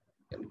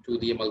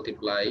 2 দিয়ে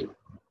মাল্টিপ্লাই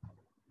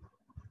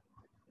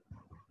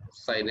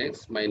sin x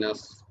minus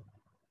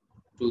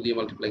 2 দিয়ে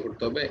মাল্টিপ্লাই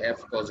করতে হবে f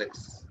cos x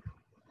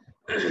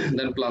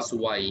then plus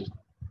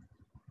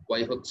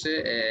y হচ্ছে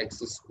ax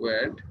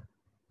squared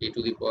e to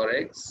the power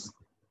x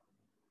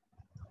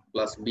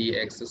plus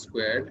bx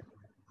squared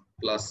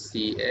plus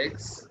cx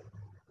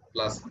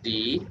plus d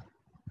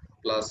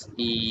plus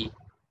e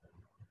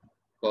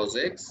cos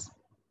x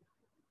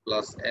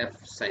plus f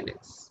sin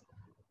x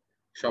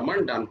সমান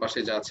ডান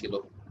পাশে যা ছিল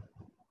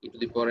e to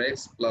the power x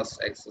plus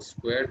x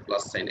squared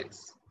plus sin x।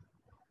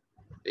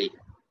 এই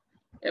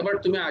এবার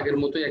তুমি আগের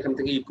মতোই এখান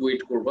থেকে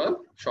ইকুয়েট করবা,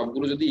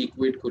 সবগুলো যদি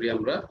ইকুয়েট করি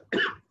আমরা,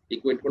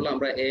 ইকুয়েট করলে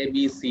আমরা a b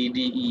c d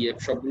e f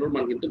সবগুলোর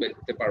মান কিন্তু বের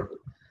করতে পারবো,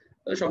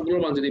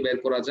 সবগুলোর মান যদি বের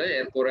করা যায়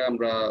এরপরে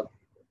আমরা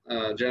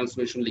জেনারেল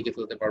সলিউশন লিখে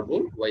ফেলতে পারবো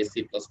yc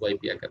plus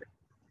yp আকারে।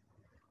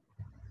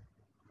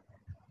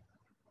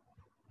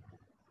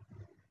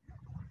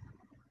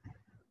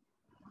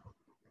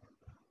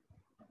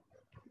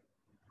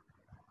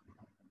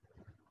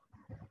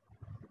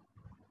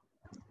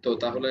 তো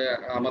তাহলে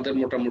আমাদের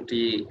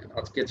মোটামুটি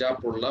আজকে যা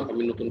পড়লাম,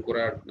 আমি নতুন করে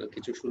আর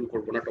কিছু শুরু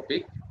করব না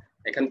টপিক,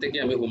 এখান থেকে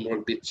আমি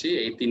হোমওয়ার্ক দিচ্ছি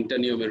এই 3টা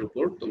নিয়মের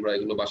উপর, তোমরা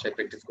এগুলো বাসায়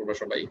প্র্যাকটিস করবা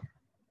সবাই।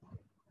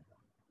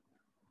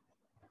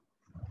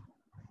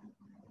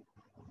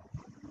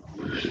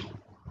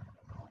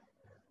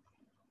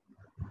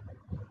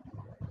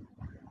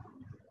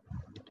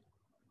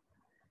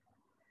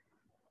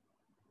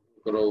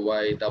 করো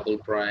y double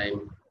prime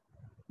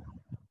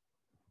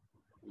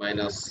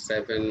minus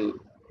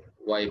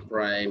 7y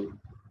prime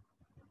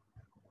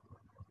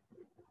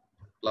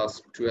plus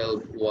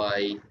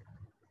 12y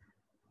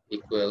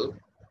equal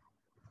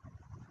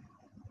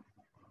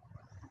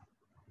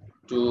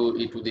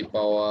 2 e to the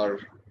power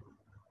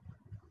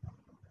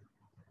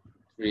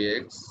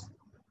 3x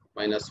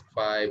minus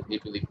 5 e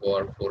to the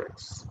power 4x।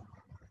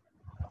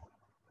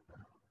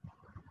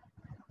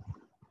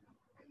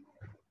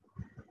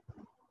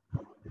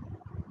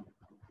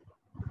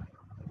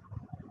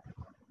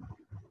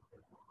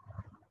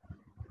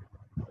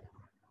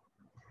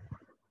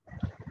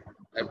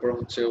 এরপর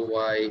হচ্ছে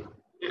y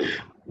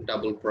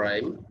double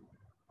prime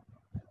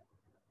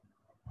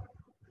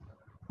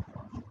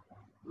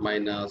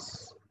minus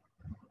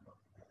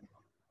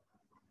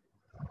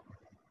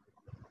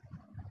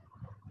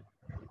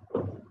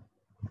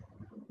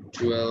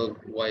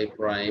 12y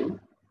prime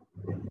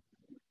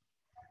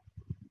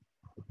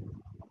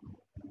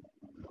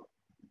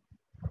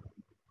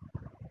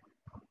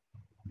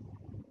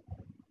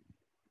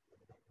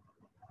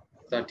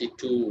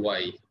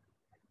 (32y)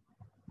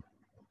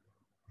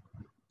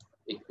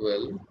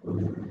 equal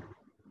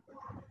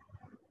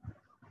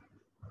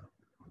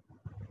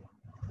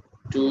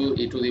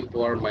 2 e to the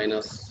power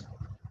minus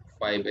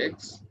 5x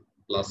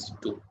plus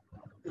 2.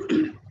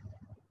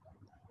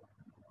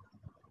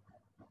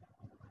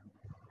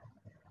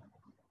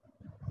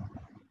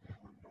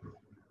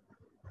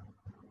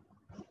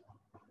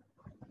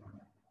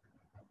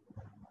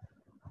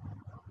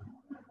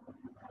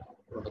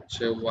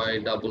 হচ্ছে y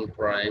double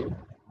prime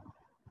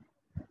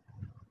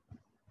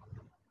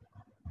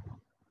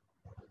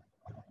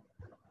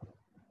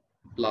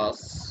plus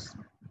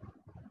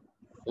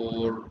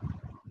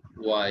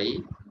 4y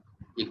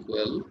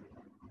equal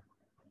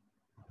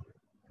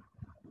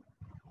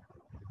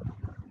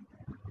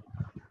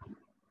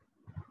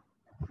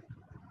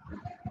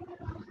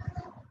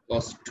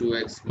cos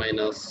 2x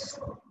minus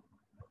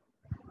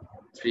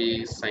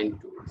 3 sin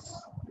 2x.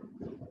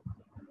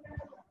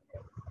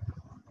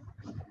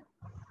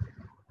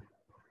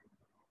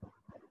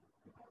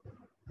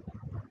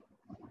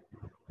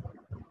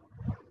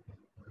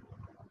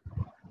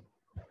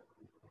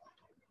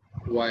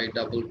 Y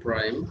double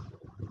prime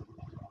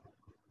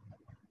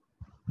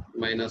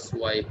minus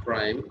y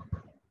prime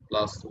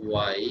plus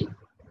y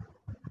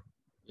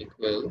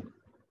equal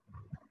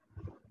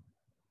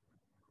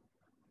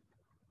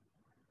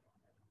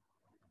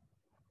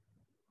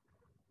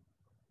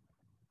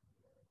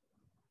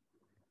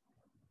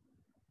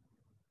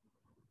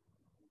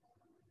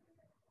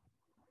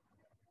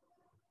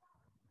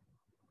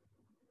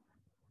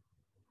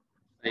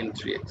sin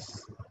 3x.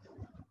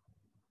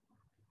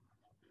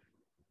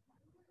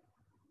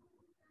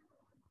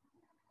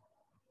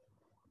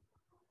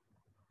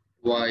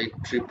 Y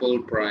triple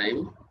prime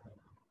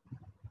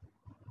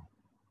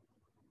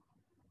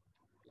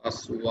plus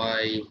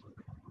y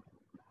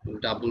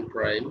double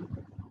prime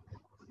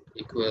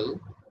equal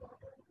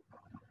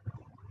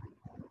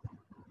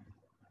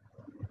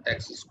x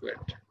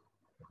squared.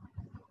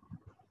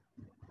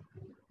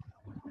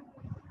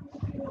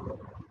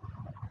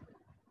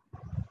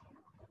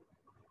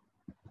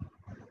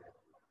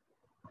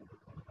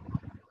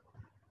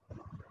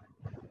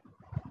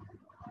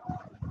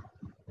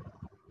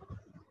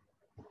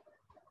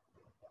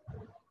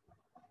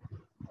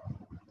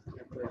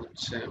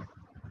 হচ্ছে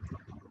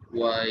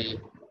y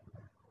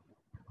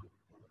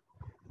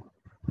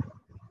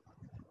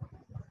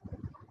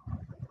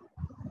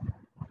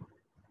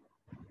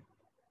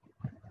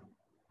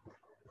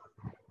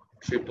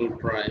triple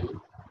prime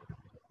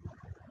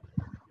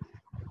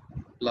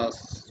plus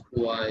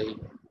y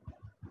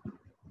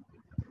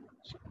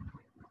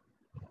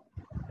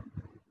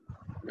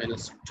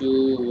minus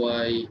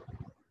 2y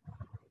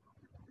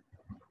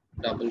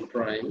double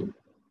prime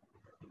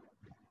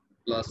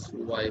plus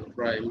y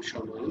prime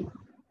সমান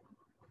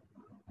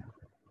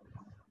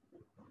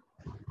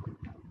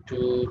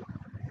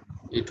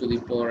 2 e to the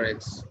power x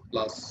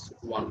plus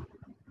 1.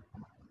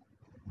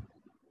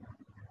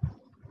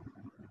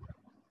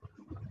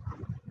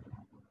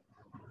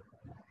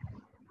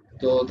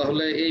 তো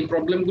তাহলে এই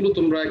প্রবলেমগুলো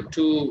তোমরা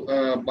একটু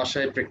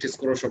বাসায় practice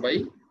করো সবাই।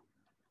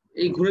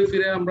 এই ঘুরে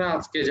ফিরে আমরা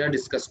আজকে যা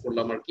ডিসকাস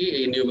করলাম আর কি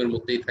এই নিয়মের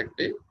মধ্যেই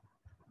থাকবে।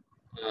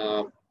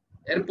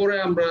 এরপরে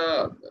আমরা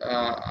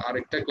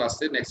আরেকটা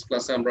ক্লাসে নেক্সট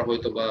ক্লাসে আমরা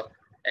হয়তো বা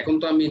এখন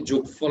তো আমি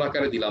যোগফল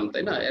আকারে দিলাম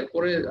তাই না,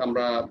 এরপরে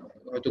আমরা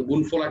হয়তো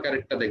গুণফল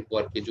আকারেরটা দেখবো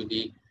আর কি। যদি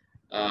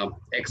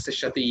x এর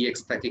সাথে ex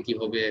থাকে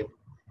কিভাবে,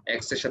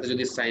 x এর সাথে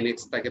যদি sin x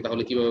থাকে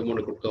তাহলে কিভাবে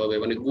মনে করতে হবে,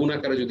 মানে গুণ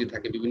আকারে যদি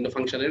থাকে বিভিন্ন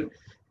ফাংশনের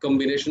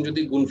কম্বিনেশন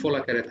যদি গুণফল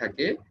আকারে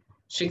থাকে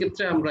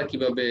সেক্ষেত্রে আমরা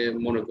কিভাবে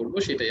মনে করব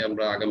সেটাই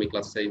আমরা আগামী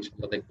ক্লাসে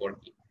ইনশাআল্লাহ দেখবো আর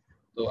কি।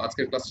 তো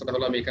আজকের ক্লাসটা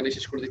তাহলে আমি এখানেই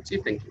শেষ করে দিচ্ছি।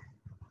 Thank you.